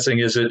a blessing,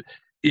 is it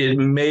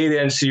made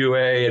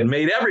NCUA and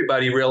made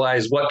everybody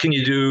realize what can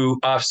you do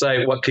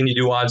off-site, what can you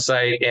do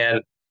on-site.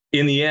 And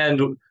in the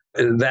end,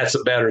 that's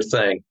a better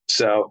thing.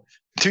 So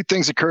two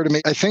things occur to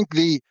me. I think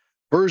the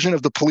version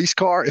of the police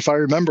car, if I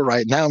remember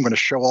right now, I'm going to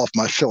show off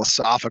my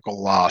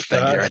philosophical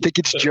thing here. I think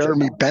it's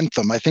Jeremy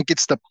Bentham. I think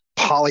it's the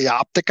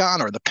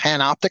polyopticon or the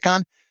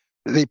panopticon.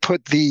 They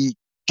put the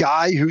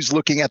guy who's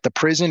looking at the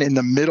prison in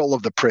the middle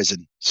of the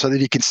prison so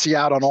that he can see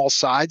out on all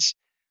sides,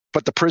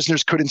 but the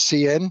prisoners couldn't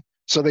see in.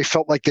 So they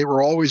felt like they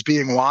were always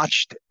being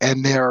watched,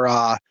 and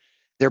their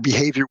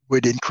behavior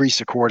would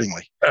increase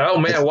accordingly. Oh,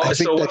 man. I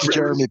think that's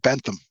Jeremy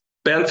Bentham.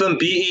 Bentham,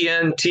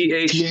 Bentham.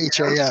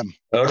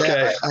 Okay.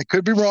 Yeah, I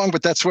could be wrong,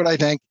 but that's what I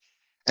think.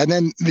 And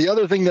then the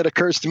other thing that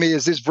occurs to me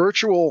is this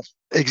virtual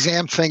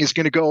exam thing is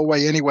going to go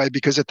away anyway,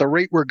 because at the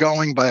rate we're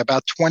going, by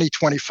about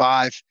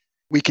 2025,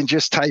 we can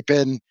just type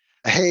in,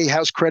 hey,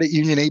 how's Credit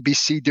Union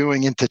ABC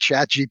doing into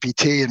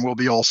ChatGPT, and we'll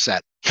be all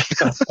set.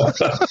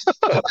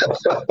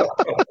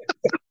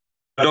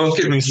 Don't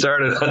get me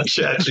started on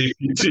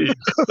ChatGPT.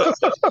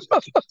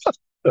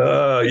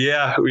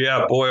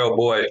 Yeah, boy, oh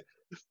boy.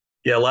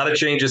 Yeah, a lot of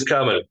changes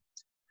coming.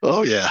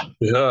 Oh, yeah.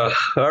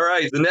 All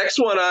right. The next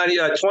one on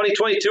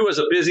 2022 was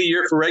a busy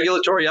year for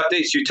regulatory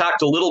updates. You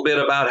talked a little bit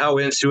about how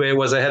NCUA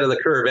was ahead of the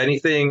curve.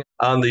 Anything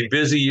on the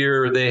busy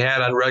year they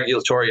had on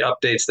regulatory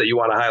updates that you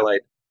want to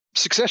highlight?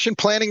 Succession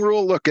planning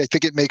rule. Look, I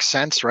think it makes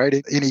sense,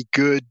 right? Any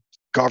good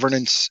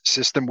governance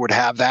system would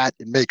have that.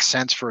 It makes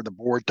sense for the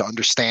board to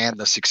understand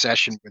the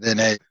succession within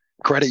a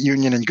credit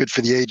union, and good for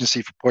the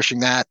agency for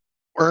pushing that.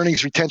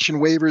 Earnings retention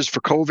waivers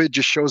for COVID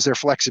just shows their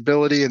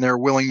flexibility and their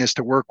willingness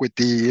to work with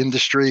the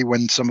industry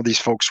when some of these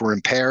folks were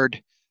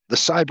impaired. The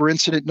cyber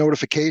incident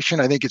notification,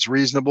 I think it's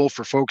reasonable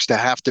for folks to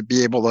have to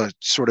be able to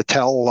sort of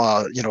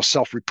tell,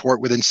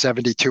 self-report within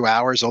 72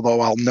 hours, although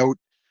I'll note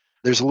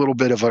there's a little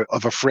bit of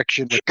a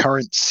friction with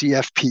current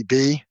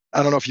CFPB.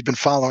 I don't know if you've been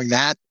following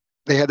that.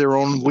 They had their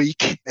own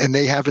leak and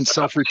they haven't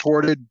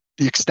self-reported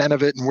the extent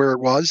of it and where it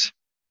was.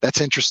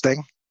 That's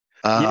interesting.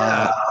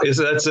 I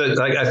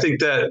think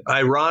that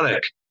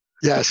ironic.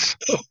 Yes.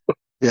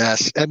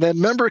 Yes. And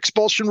then member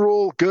expulsion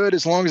rule, good,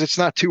 as long as it's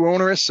not too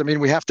onerous. I mean,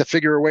 we have to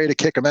figure a way to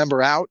kick a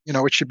member out.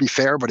 It should be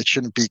fair, but it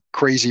shouldn't be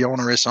crazy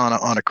onerous on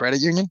a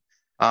credit union.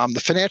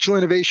 The financial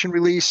innovation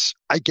release,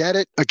 I get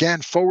it.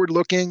 Again,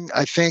 forward-looking,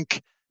 I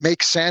think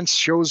makes sense,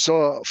 shows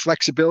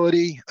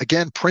flexibility.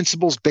 Again,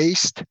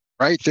 principles-based,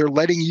 right? They're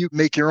letting you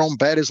make your own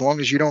bet as long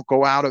as you don't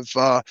go out of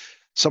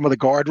some of the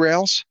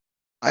guardrails.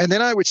 And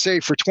then I would say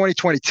for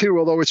 2022,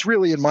 although it's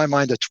really in my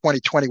mind a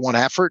 2021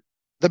 effort,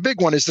 The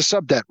big one is the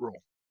sub-debt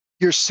rule.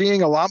 You're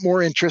seeing a lot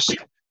more interest.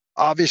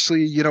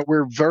 Obviously,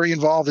 we're very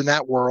involved in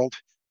that world,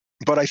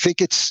 but I think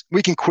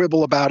we can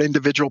quibble about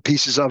individual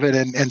pieces of it.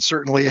 And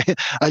certainly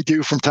I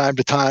do from time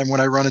to time when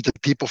I run into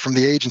people from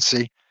the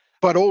agency.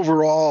 But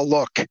overall,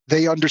 look,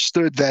 they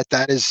understood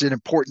that is an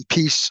important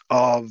piece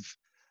of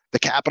the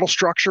capital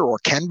structure, or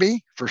can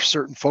be for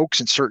certain folks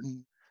in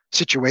certain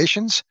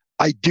situations.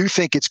 I do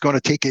think it's going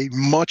to take a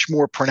much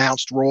more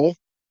pronounced role.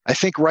 I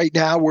think right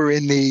now we're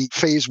in the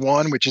phase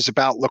one, which is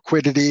about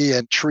liquidity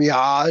and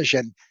triage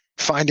and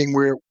finding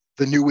where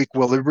the new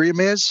equilibrium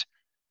is.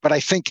 But I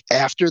think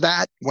after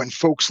that, when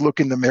folks look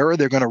in the mirror,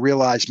 they're going to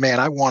realize, man,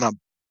 I want to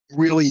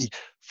really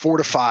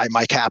fortify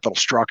my capital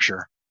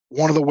structure.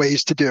 One of the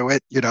ways to do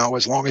it,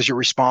 as long as you're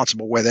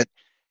responsible with it,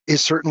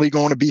 is certainly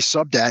going to be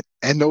sub-debt.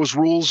 And those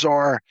rules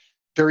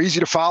they're easy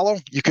to follow.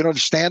 You can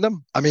understand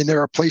them. I mean,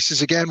 there are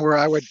places, again, where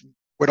I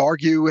would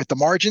argue at the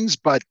margins,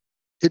 but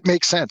it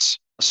makes sense.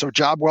 So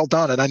job well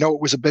done. And I know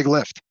it was a big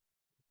lift.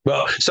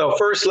 Well, so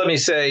first, let me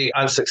say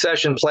on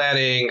succession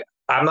planning,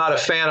 I'm not a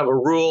fan of a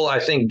rule. I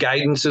think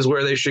guidance is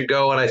where they should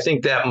go. And I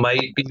think that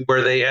might be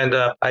where they end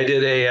up. I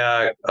did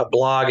a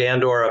blog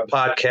or a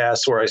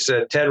podcast where I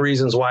said 10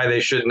 reasons why they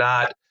should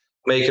not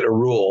make it a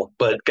rule.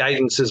 But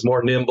guidance is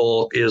more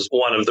nimble is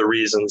one of the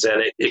reasons,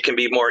 and it can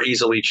be more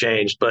easily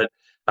changed. But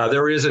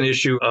there is an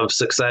issue of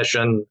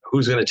succession,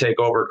 who's going to take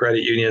over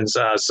credit unions.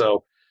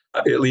 So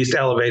at least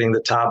elevating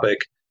the topic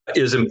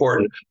is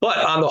important. But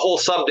on the whole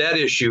sub-debt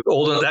issue,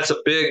 that's a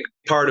big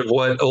part of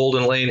what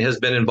Olden Lane has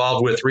been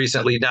involved with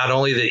recently, not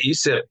only the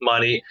ESIP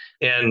money,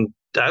 and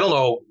I don't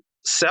know,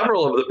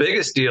 several of the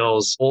biggest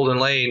deals, Olden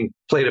Lane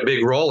played a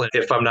big role in,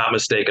 if I'm not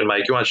mistaken.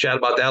 Mike, you want to chat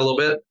about that a little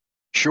bit?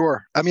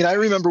 Sure. I mean, I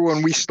remember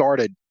when we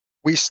started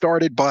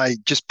by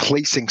just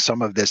placing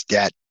some of this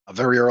debt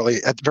very early,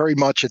 very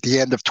much at the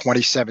end of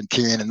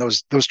 2017. And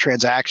those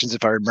transactions,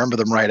 if I remember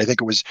them right, I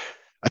think it was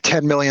a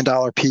 $10 million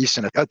piece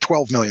and a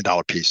 $12 million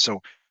piece.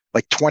 So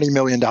like $20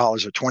 million or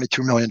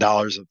 $22 million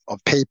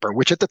of paper,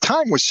 which at the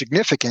time was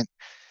significant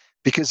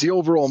because the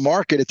overall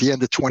market at the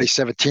end of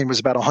 2017 was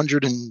about $120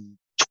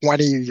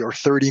 or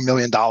 $30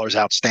 million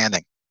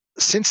outstanding.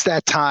 Since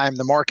that time,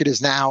 the market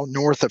is now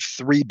north of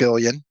 $3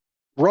 billion.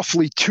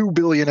 Roughly $2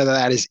 billion of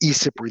that is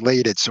ESIP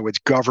related. So it's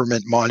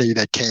government money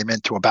that came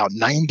into about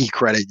 90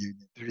 credit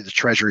unions through the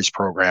Treasuries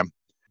program.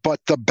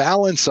 But the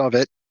balance of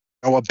it,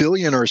 $1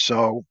 billion or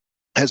so,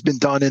 has been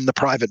done in the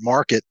private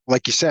market.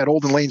 Like you said,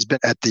 Olden Lane's been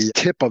at the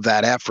tip of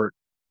that effort.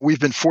 We've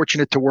been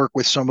fortunate to work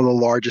with some of the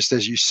largest,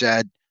 as you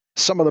said,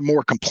 some of the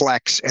more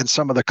complex and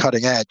some of the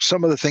cutting edge.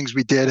 Some of the things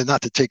we did, and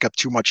not to take up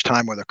too much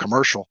time with a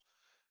commercial,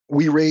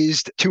 we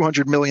raised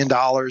 $200 million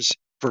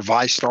for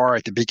ViStar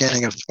at the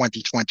beginning of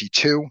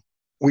 2022.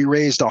 We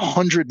raised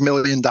 $100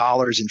 million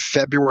in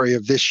February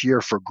of this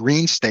year for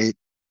Green State.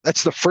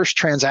 That's the first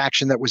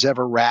transaction that was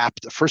ever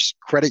wrapped, the first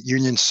credit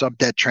union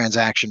sub-debt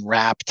transaction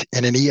wrapped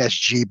in an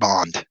ESG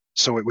bond.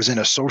 So it was in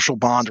a social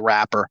bond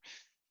wrapper.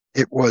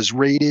 It was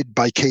rated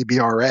by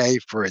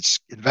KBRA for its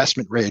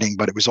investment rating,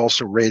 but it was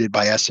also rated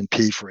by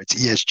S&P for its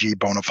ESG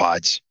bona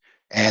fides.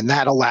 And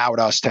that allowed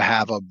us to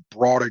have a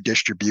broader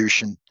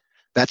distribution.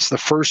 That's the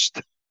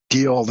first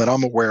deal that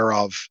I'm aware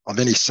of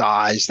any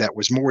size that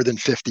was more than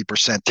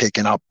 50%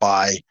 taken up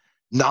by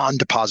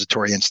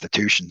non-depository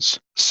institutions.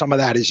 Some of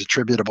that is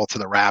attributable to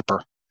the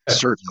wrapper,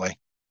 certainly.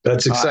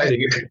 That's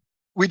exciting.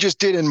 We just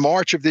did in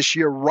March of this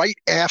year, right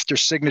after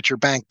Signature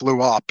Bank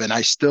blew up, and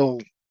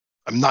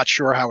I'm not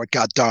sure how it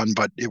got done,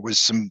 but it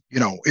was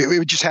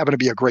it just happened to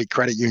be a great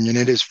credit union.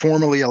 It is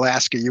formerly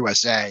Alaska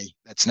USA.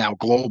 That's now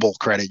Global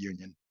Credit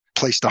Union.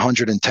 Placed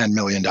 $110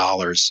 million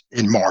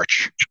in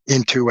March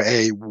into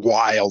a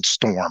wild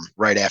storm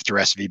right after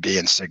SVB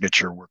and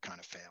Signature were kind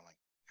of failing.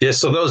 Yeah,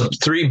 so those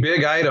three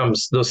big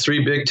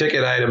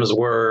ticket items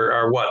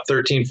are what,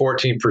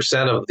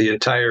 13-14% of the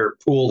entire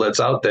pool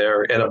that's out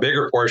there, and a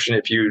bigger portion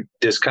if you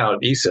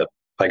discount ESIP.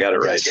 I got it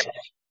right. Yes.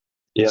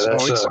 Yeah,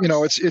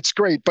 so it's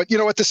great. But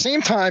at the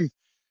same time,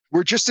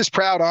 we're just as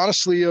proud,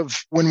 honestly,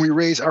 of when we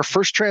raised our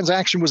first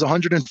transaction was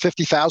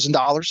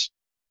 $150,000.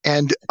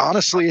 And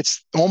honestly,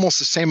 it's almost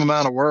the same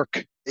amount of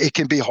work. It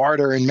can be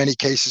harder in many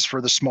cases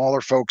for the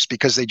smaller folks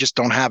because they just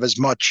don't have as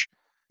much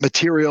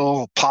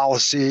material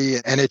policy.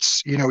 And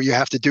it's, you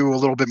have to do a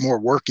little bit more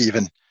work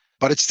even.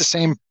 But it's the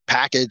same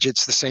package.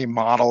 It's the same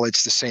model.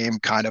 It's the same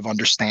kind of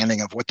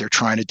understanding of what they're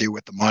trying to do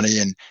with the money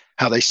and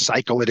how they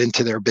cycle it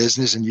into their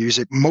business and use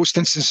it. Most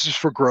instances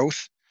for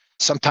growth,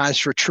 sometimes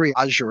for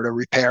triage or to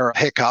repair a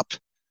hiccup.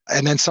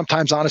 And then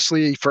sometimes,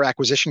 honestly, for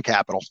acquisition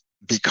capital.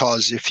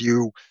 Because if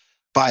you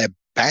buy a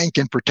bank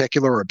in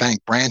particular or bank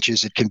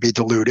branches, it can be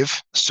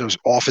dilutive. So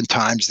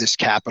oftentimes this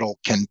capital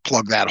can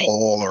plug that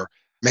hole or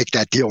make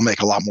that deal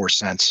make a lot more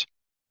sense.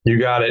 You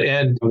got it.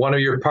 And one of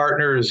your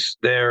partners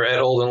there at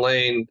Olden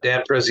Lane,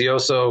 Dan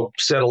Prezioso,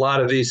 said a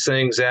lot of these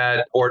things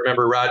at board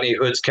member Rodney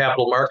Hood's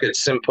Capital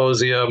Markets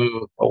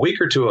Symposium a week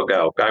or two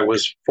ago. I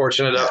was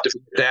fortunate enough to be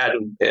at that,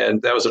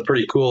 and that was a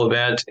pretty cool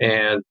event.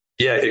 And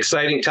yeah,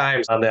 exciting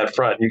times on that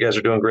front. You guys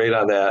are doing great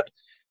on that.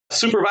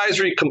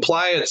 Supervisory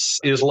compliance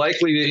is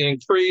likely to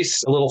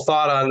increase. A little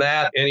thought on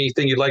that.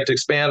 Anything you'd like to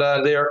expand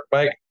on there,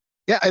 Mike?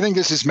 Yeah, I think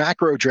this is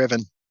macro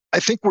driven. I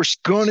think we're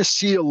going to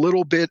see a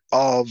little bit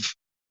of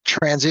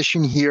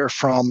transition here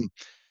from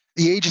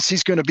the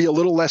agency's going to be a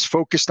little less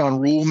focused on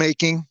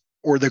rulemaking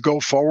or the go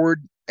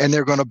forward, and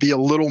they're going to be a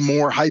little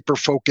more hyper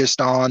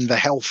focused on the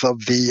health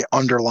of the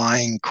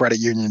underlying credit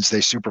unions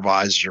they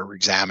supervise or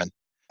examine.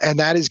 And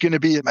that is going to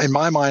be, in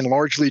my mind,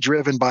 largely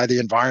driven by the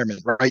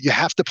environment, right? You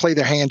have to play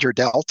the hand you're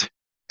dealt.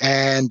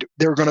 And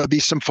there are going to be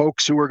some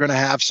folks who are going to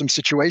have some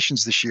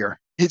situations this year.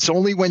 It's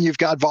only when you've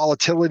got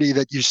volatility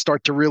that you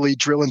start to really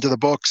drill into the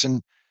books,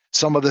 and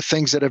some of the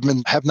things that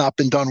have not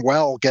been done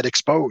well get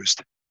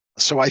exposed.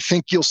 So I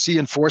think you'll see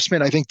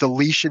enforcement. I think the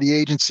leash of the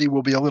agency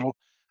will be a little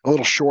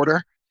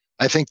shorter.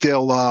 I think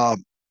they'll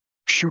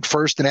shoot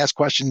first and ask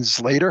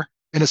questions later,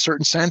 in a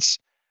certain sense,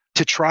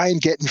 to try and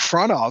get in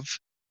front of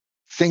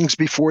things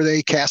before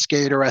they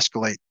cascade or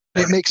escalate.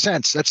 It makes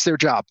sense. That's their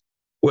job.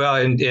 Well,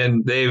 and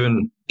they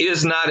even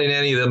is not in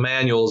any of the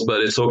manuals,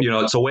 but it's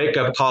a wake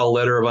up call,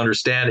 letter of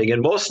understanding.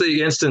 And most of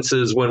the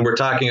instances when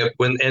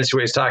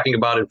NCUA is talking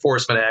about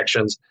enforcement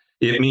actions,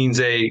 it means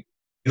a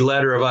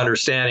letter of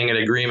understanding and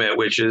agreement,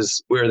 which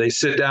is where they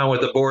sit down with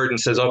the board and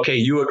says, okay,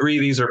 you agree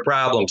these are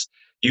problems.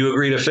 You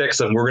agree to fix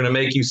them. We're going to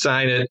make you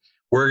sign it.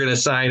 We're going to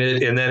sign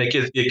it. And then it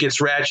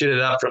gets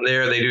ratcheted up from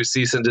there. They do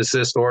cease and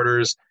desist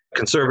orders,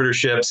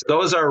 conservatorships.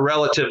 Those are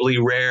relatively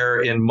rare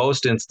in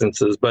most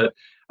instances, but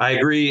I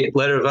agree.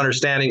 Letter of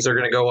understandings are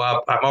going to go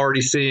up. I'm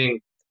already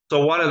seeing.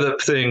 So one of the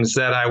things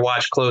that I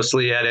watch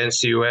closely at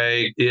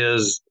NCUA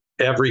is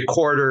every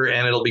quarter,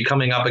 and it'll be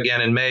coming up again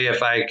in May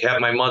if I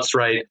have my months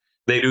right,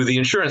 they do the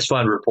insurance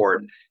fund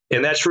report.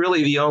 And that's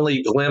really the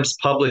only glimpse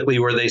publicly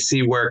where they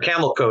see where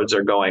camel codes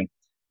are going.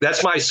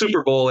 That's my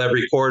Super Bowl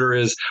every quarter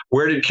is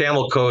where did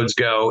camel codes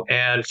go?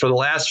 And for the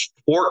last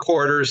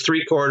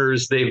 3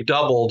 quarters, they've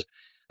doubled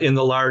in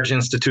the large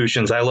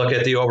institutions. I look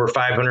at the over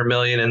 500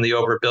 million and the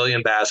over $1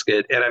 billion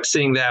basket, and I'm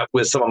seeing that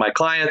with some of my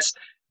clients.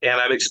 And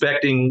I'm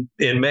expecting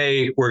in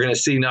May, we're going to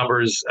see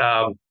numbers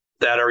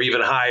that are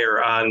even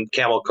higher on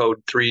camel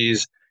code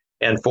 3s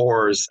and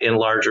 4s in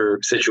larger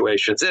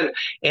situations.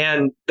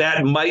 And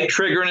that might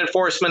trigger an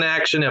enforcement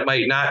action. It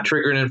might not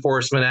trigger an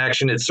enforcement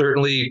action. It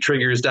certainly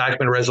triggers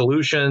document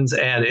resolutions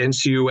and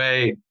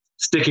NCUA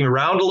sticking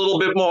around a little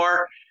bit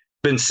more.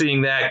 Been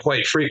seeing that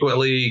quite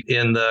frequently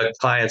in the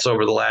clients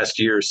over the last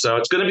year. So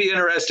it's going to be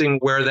interesting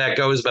where that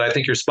goes, but I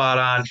think you're spot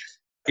on.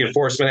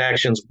 Enforcement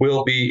actions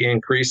will be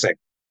increasing.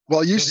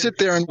 Well, you sit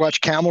there and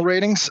watch camel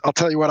ratings. I'll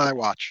tell you what I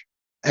watch.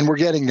 And we're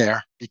getting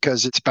there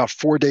because it's about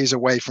 4 days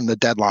away from the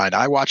deadline.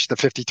 I watch the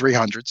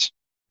 5300s,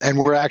 and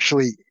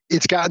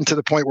it's gotten to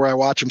the point where I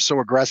watch them so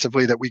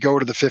aggressively that we go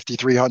to the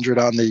 5300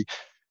 on the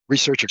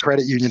Research a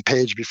Credit Union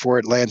page before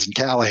it lands in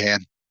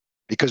Callahan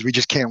because we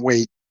just can't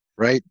wait,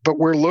 right? But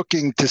we're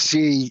looking to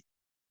see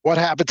what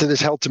happened to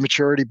this held to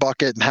maturity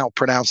bucket and how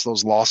pronounced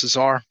those losses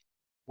are.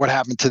 What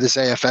happened to this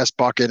AFS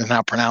bucket and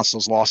how pronounced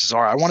those losses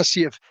are. I want to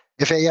see if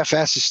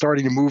AFS is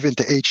starting to move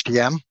into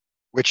HTM,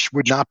 which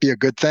would not be a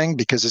good thing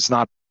because it's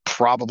not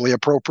probably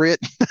appropriate.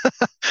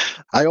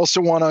 I also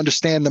want to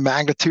understand the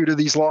magnitude of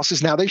these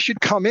losses. Now, they should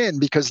come in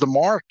because the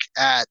mark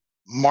at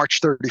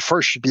March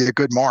 31st should be a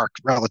good mark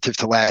relative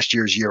to last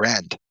year's year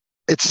end.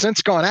 It's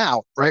since gone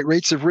out, right?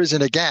 Rates have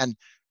risen again,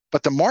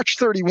 but the March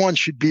 31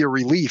 should be a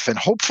relief, and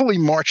hopefully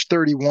March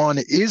 31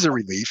 is a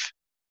relief.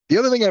 The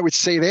other thing I would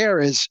say there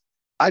is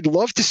I'd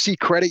love to see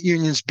credit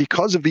unions,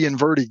 because of the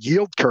inverted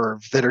yield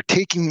curve, that are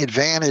taking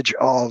advantage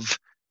of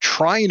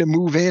trying to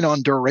move in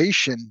on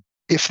duration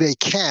if they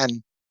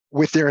can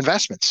with their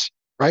investments,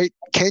 right?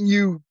 Can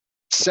you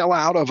sell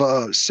out of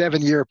a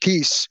 7-year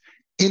piece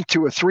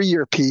into a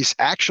 3-year piece,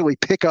 actually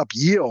pick up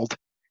yield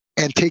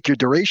and take your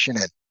duration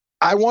in?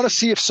 I want to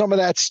see if some of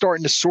that's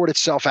starting to sort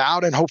itself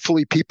out, and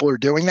hopefully people are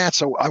doing that.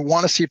 So I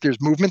want to see if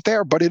there's movement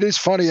there. But it is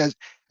funny,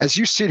 as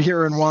you sit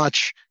here and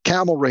watch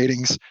camel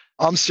ratings,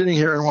 I'm sitting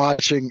here and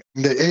watching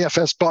the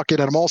AFS bucket,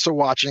 and I'm also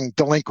watching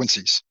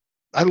delinquencies.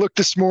 I looked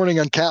this morning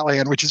on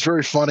Callahan, which is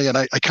very funny, and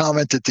I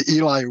commented to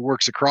Eli, who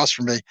works across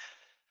from me.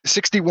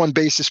 61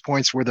 basis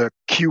points were the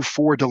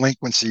Q4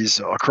 delinquencies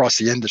across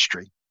the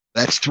industry.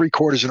 That's 3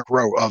 quarters in a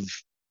row of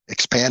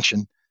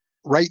expansion.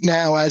 Right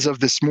now, as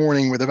of this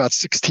morning, with about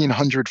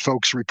 1,600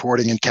 folks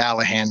reporting in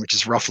Callahan, which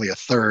is roughly a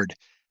third,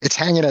 it's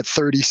hanging at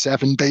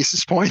 37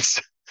 basis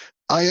points.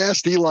 I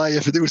asked Eli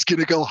if it was going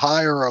to go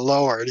higher or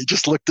lower, and he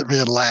just looked at me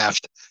and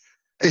laughed.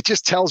 It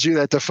just tells you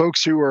that the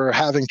folks who are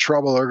having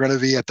trouble are going to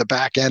be at the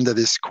back end of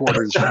this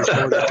quarter's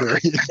reporting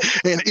period.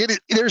 And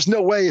there's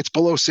no way it's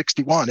below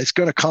 61. It's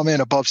going to come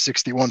in above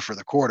 61 for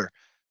the quarter.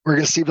 We're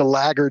going to see the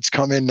laggards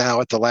come in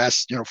now at the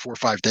last 4 or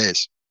 5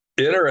 days.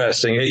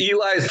 Interesting.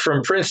 Eli's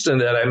from Princeton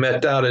that I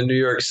met down in New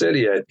York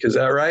City. Is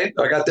that right?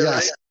 I got that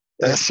right?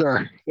 Yes,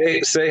 sir.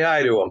 Hey, say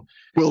hi to him.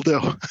 Will do.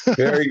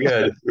 Very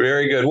good.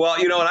 Very good. Well,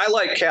 and I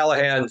like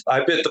Callahan.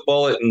 I bit the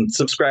bullet and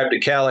subscribed to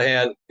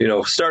Callahan,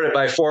 started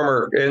by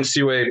former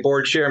NCUA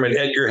board chairman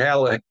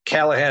Edgar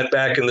Callahan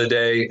back in the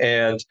day.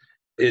 And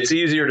It's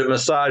easier to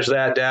massage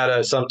that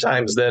data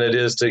sometimes than it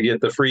is to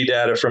get the free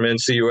data from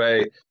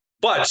NCUA.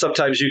 But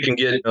sometimes you can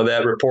get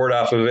that report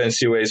off of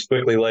NCUAs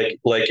quickly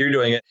like you're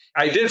doing it.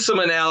 I did some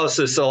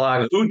analysis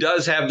along who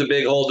does have the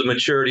big hold to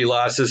maturity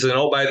losses. And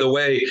by the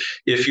way,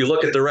 if you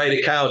look at the right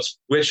accounts,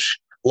 which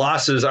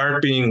losses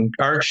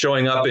aren't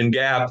showing up in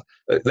GAAP.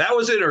 That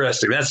was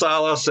interesting. That's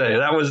all I'll say.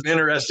 That was an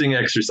interesting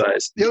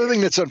exercise. The other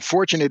thing that's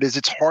unfortunate is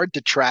it's hard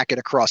to track it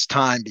across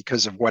time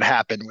because of what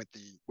happened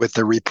with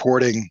the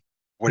reporting.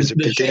 What is it,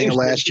 beginning of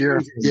last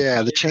year?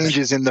 Yeah, the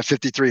changes in the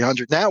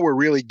 5300. Now we're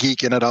really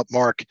geeking it up,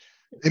 Mark.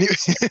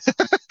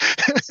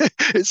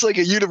 It's like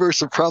a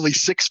universe of probably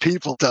 6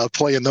 people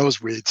playing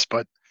those weeds,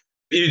 but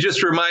you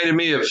just reminded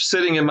me of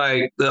sitting in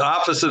the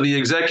office of the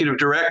executive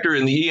director,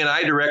 and the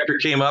E&I director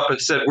came up and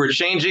said, we're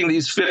changing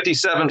these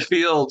 57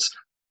 fields,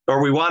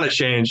 or we want to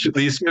change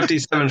these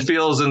 57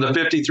 fields in the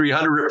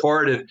 5300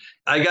 report. And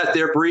I got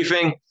their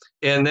briefing.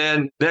 And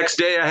then next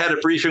day I had a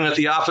briefing with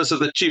the office of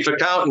the chief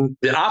accountant,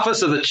 the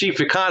office of the chief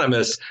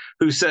economist,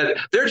 who said,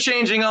 they're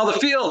changing all the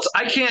fields.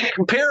 I can't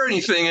compare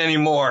anything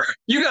anymore.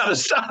 You got to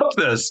stop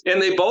this.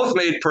 And they both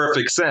made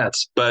perfect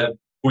sense. But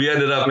we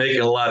ended up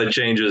making a lot of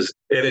changes,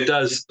 and it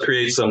does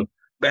create some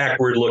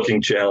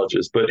backward-looking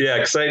challenges. But yeah,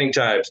 exciting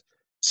times.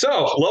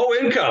 So low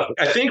income.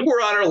 I think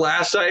we're on our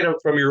last item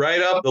from your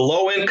write-up. The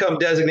low-income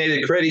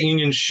designated credit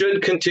union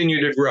should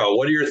continue to grow.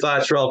 What are your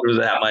thoughts relative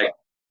to that, Mike?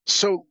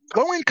 So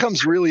low income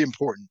is really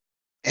important.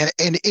 And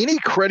any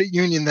credit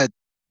union that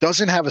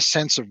doesn't have a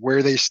sense of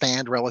where they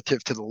stand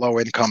relative to the low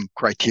income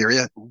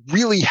criteria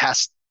really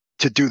has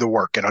to do the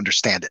work and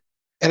understand it.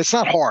 And it's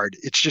not hard.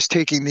 It's just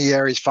taking the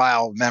Aries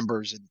file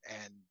members and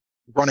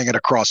running it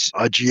across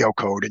a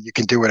geocode. And you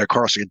can do it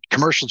across a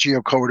commercial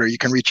geocode, or you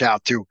can reach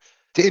out to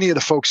any of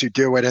the folks who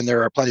do it. And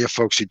there are plenty of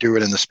folks who do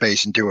it in the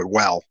space and do it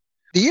well.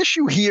 The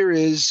issue here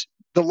is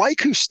the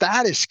LICU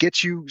status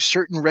gets you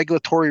certain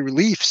regulatory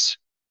reliefs.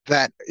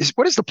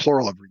 What is the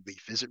plural of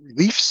relief? Is it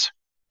reliefs?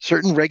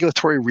 Certain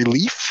regulatory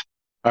relief?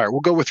 All right,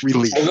 we'll go with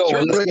relief.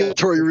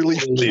 Regulatory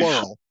relief,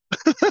 plural.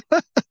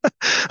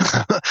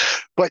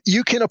 But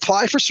you can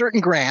apply for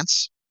certain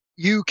grants.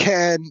 You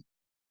can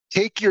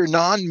take your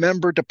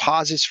non-member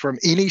deposits from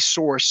any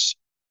source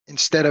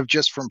instead of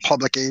just from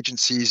public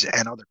agencies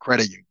and other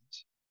credit unions.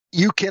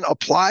 You can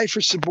apply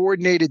for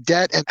subordinated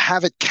debt and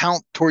have it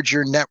count towards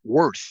your net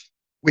worth,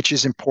 which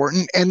is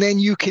important. And then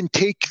you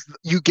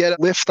get a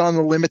lift on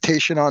the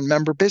limitation on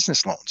member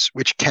business loans,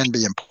 which can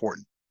be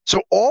important.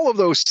 So all of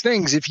those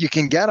things, if you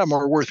can get them,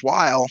 are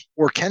worthwhile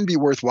or can be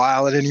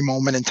worthwhile at any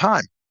moment in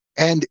time.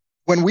 And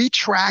when we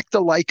track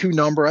the LICU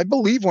number, I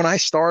believe when I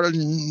started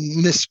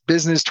in this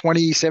business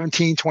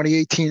 2017,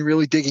 2018,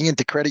 really digging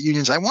into credit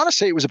unions, I want to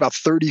say it was about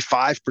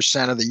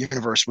 35% of the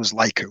universe was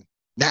LICU.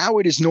 Now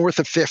it is north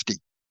of 50.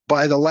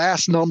 By the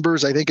last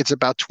numbers, I think it's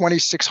about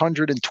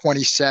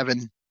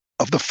 2,627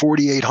 of the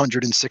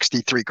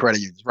 4,863 credit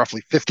unions,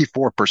 roughly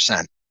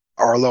 54%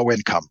 are low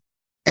income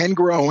and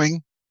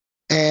growing.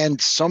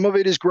 And some of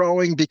it is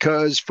growing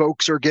because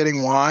folks are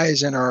getting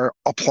wise and are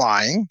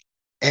applying.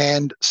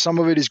 And some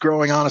of it is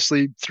growing,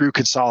 honestly, through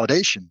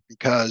consolidation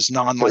because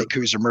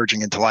non-LICUs are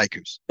merging into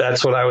LICUs.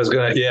 That's what I was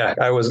going to,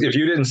 if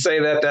you didn't say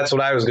that, that's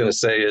what I was going to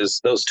say is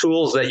those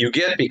tools that you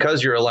get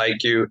because you're a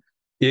LICU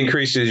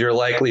increases your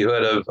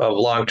likelihood of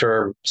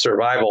long-term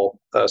survival.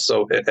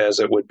 So as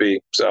it would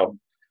be. So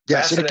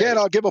yes. And again,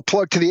 I'll give a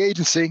plug to the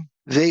agency.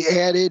 They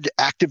added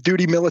active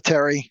duty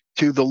military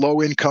to the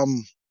low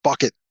income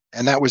bucket.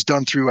 And that was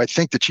done through, I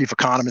think, the chief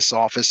economist's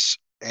office.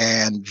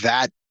 And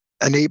that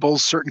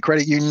enables certain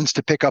credit unions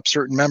to pick up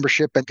certain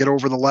membership and get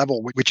over the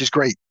level, which is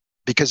great.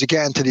 Because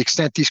again, to the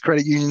extent these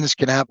credit unions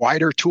can have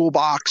wider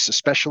toolbox,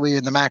 especially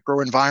in the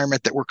macro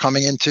environment that we're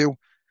coming into,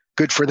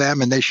 good for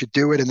them. And they should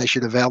do it. And they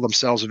should avail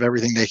themselves of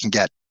everything they can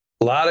get.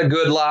 A lot of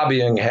good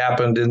lobbying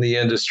happened in the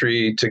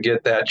industry to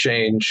get that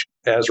change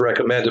as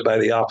recommended by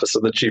the office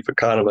of the chief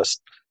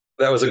economist.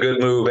 That was a good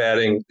move,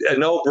 adding a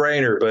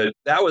no-brainer, but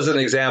that was an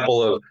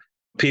example of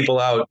people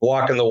out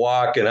walking the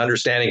walk and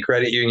understanding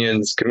credit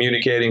unions,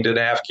 communicating to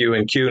NAFQ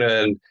and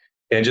CUNA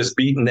and just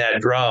beating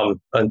that drum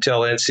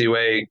until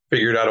NCUA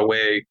figured out a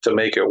way to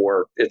make it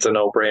work. It's a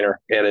no-brainer,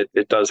 and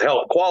it does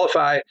help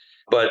qualify,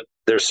 but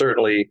they're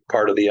certainly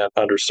part of the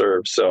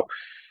underserved. So,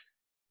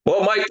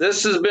 well, Mike,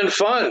 this has been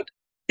fun.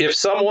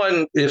 If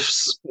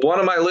one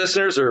of my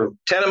listeners or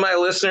 10 of my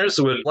listeners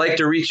would like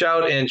to reach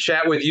out and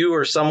chat with you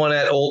or someone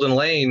at Olden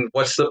Lane,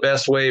 what's the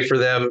best way for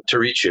them to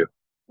reach you?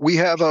 We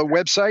have a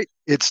website.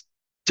 It's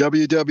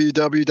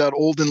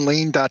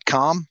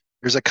www.oldenlane.com.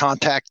 There's a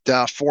contact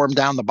form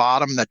down the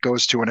bottom that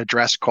goes to an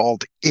address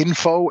called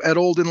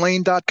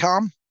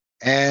info@oldenlane.com.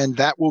 And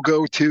that will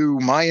go to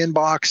my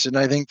inbox and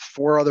I think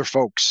 4 other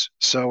folks.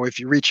 So if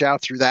you reach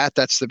out through that,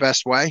 that's the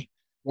best way.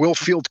 We'll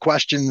field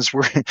questions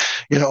where,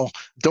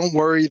 don't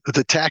worry,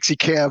 the taxi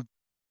cab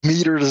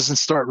meter doesn't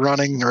start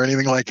running or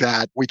anything like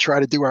that. We try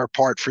to do our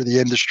part for the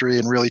industry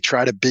and really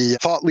try to be a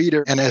thought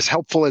leader and as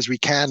helpful as we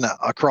can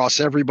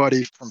across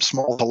everybody from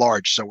small to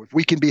large. So if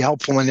we can be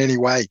helpful in any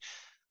way,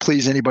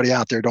 please, anybody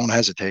out there, don't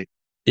hesitate.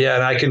 Yeah,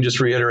 and I can just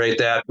reiterate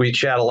that. We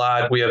chat a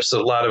lot. We have a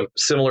lot of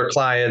similar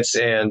clients,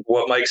 and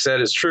what Mike said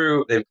is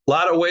true. They have a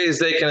lot of ways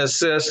they can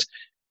assist.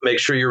 Make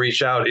sure you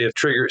reach out if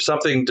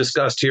something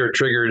discussed here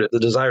triggered the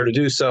desire to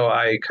do so.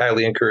 I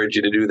highly encourage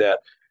you to do that.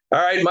 All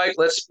right, Mike,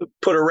 let's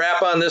put a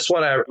wrap on this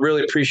one. I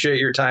really appreciate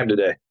your time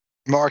today.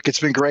 Mark, it's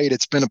been great.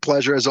 It's been a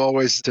pleasure, as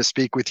always, to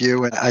speak with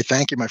you. And I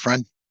thank you, my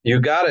friend. You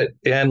got it.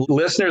 And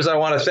listeners, I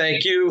want to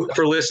thank you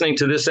for listening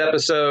to this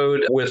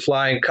episode with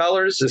Flying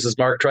Colors. This is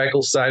Mark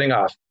Treichel signing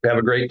off. Have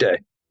a great day.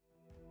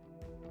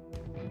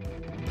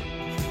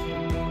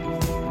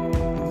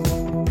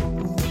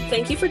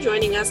 Thank you for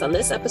joining us on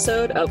this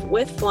episode of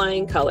With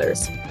Flying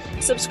Colors.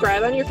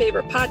 Subscribe on your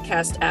favorite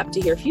podcast app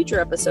to hear future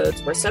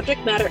episodes where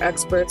subject matter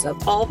experts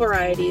of all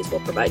varieties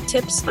will provide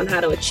tips on how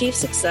to achieve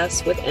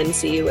success with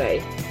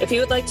NCUA. If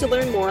you would like to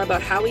learn more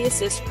about how we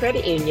assist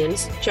credit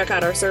unions, check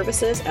out our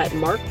services at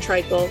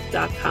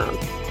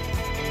marktreichel.com.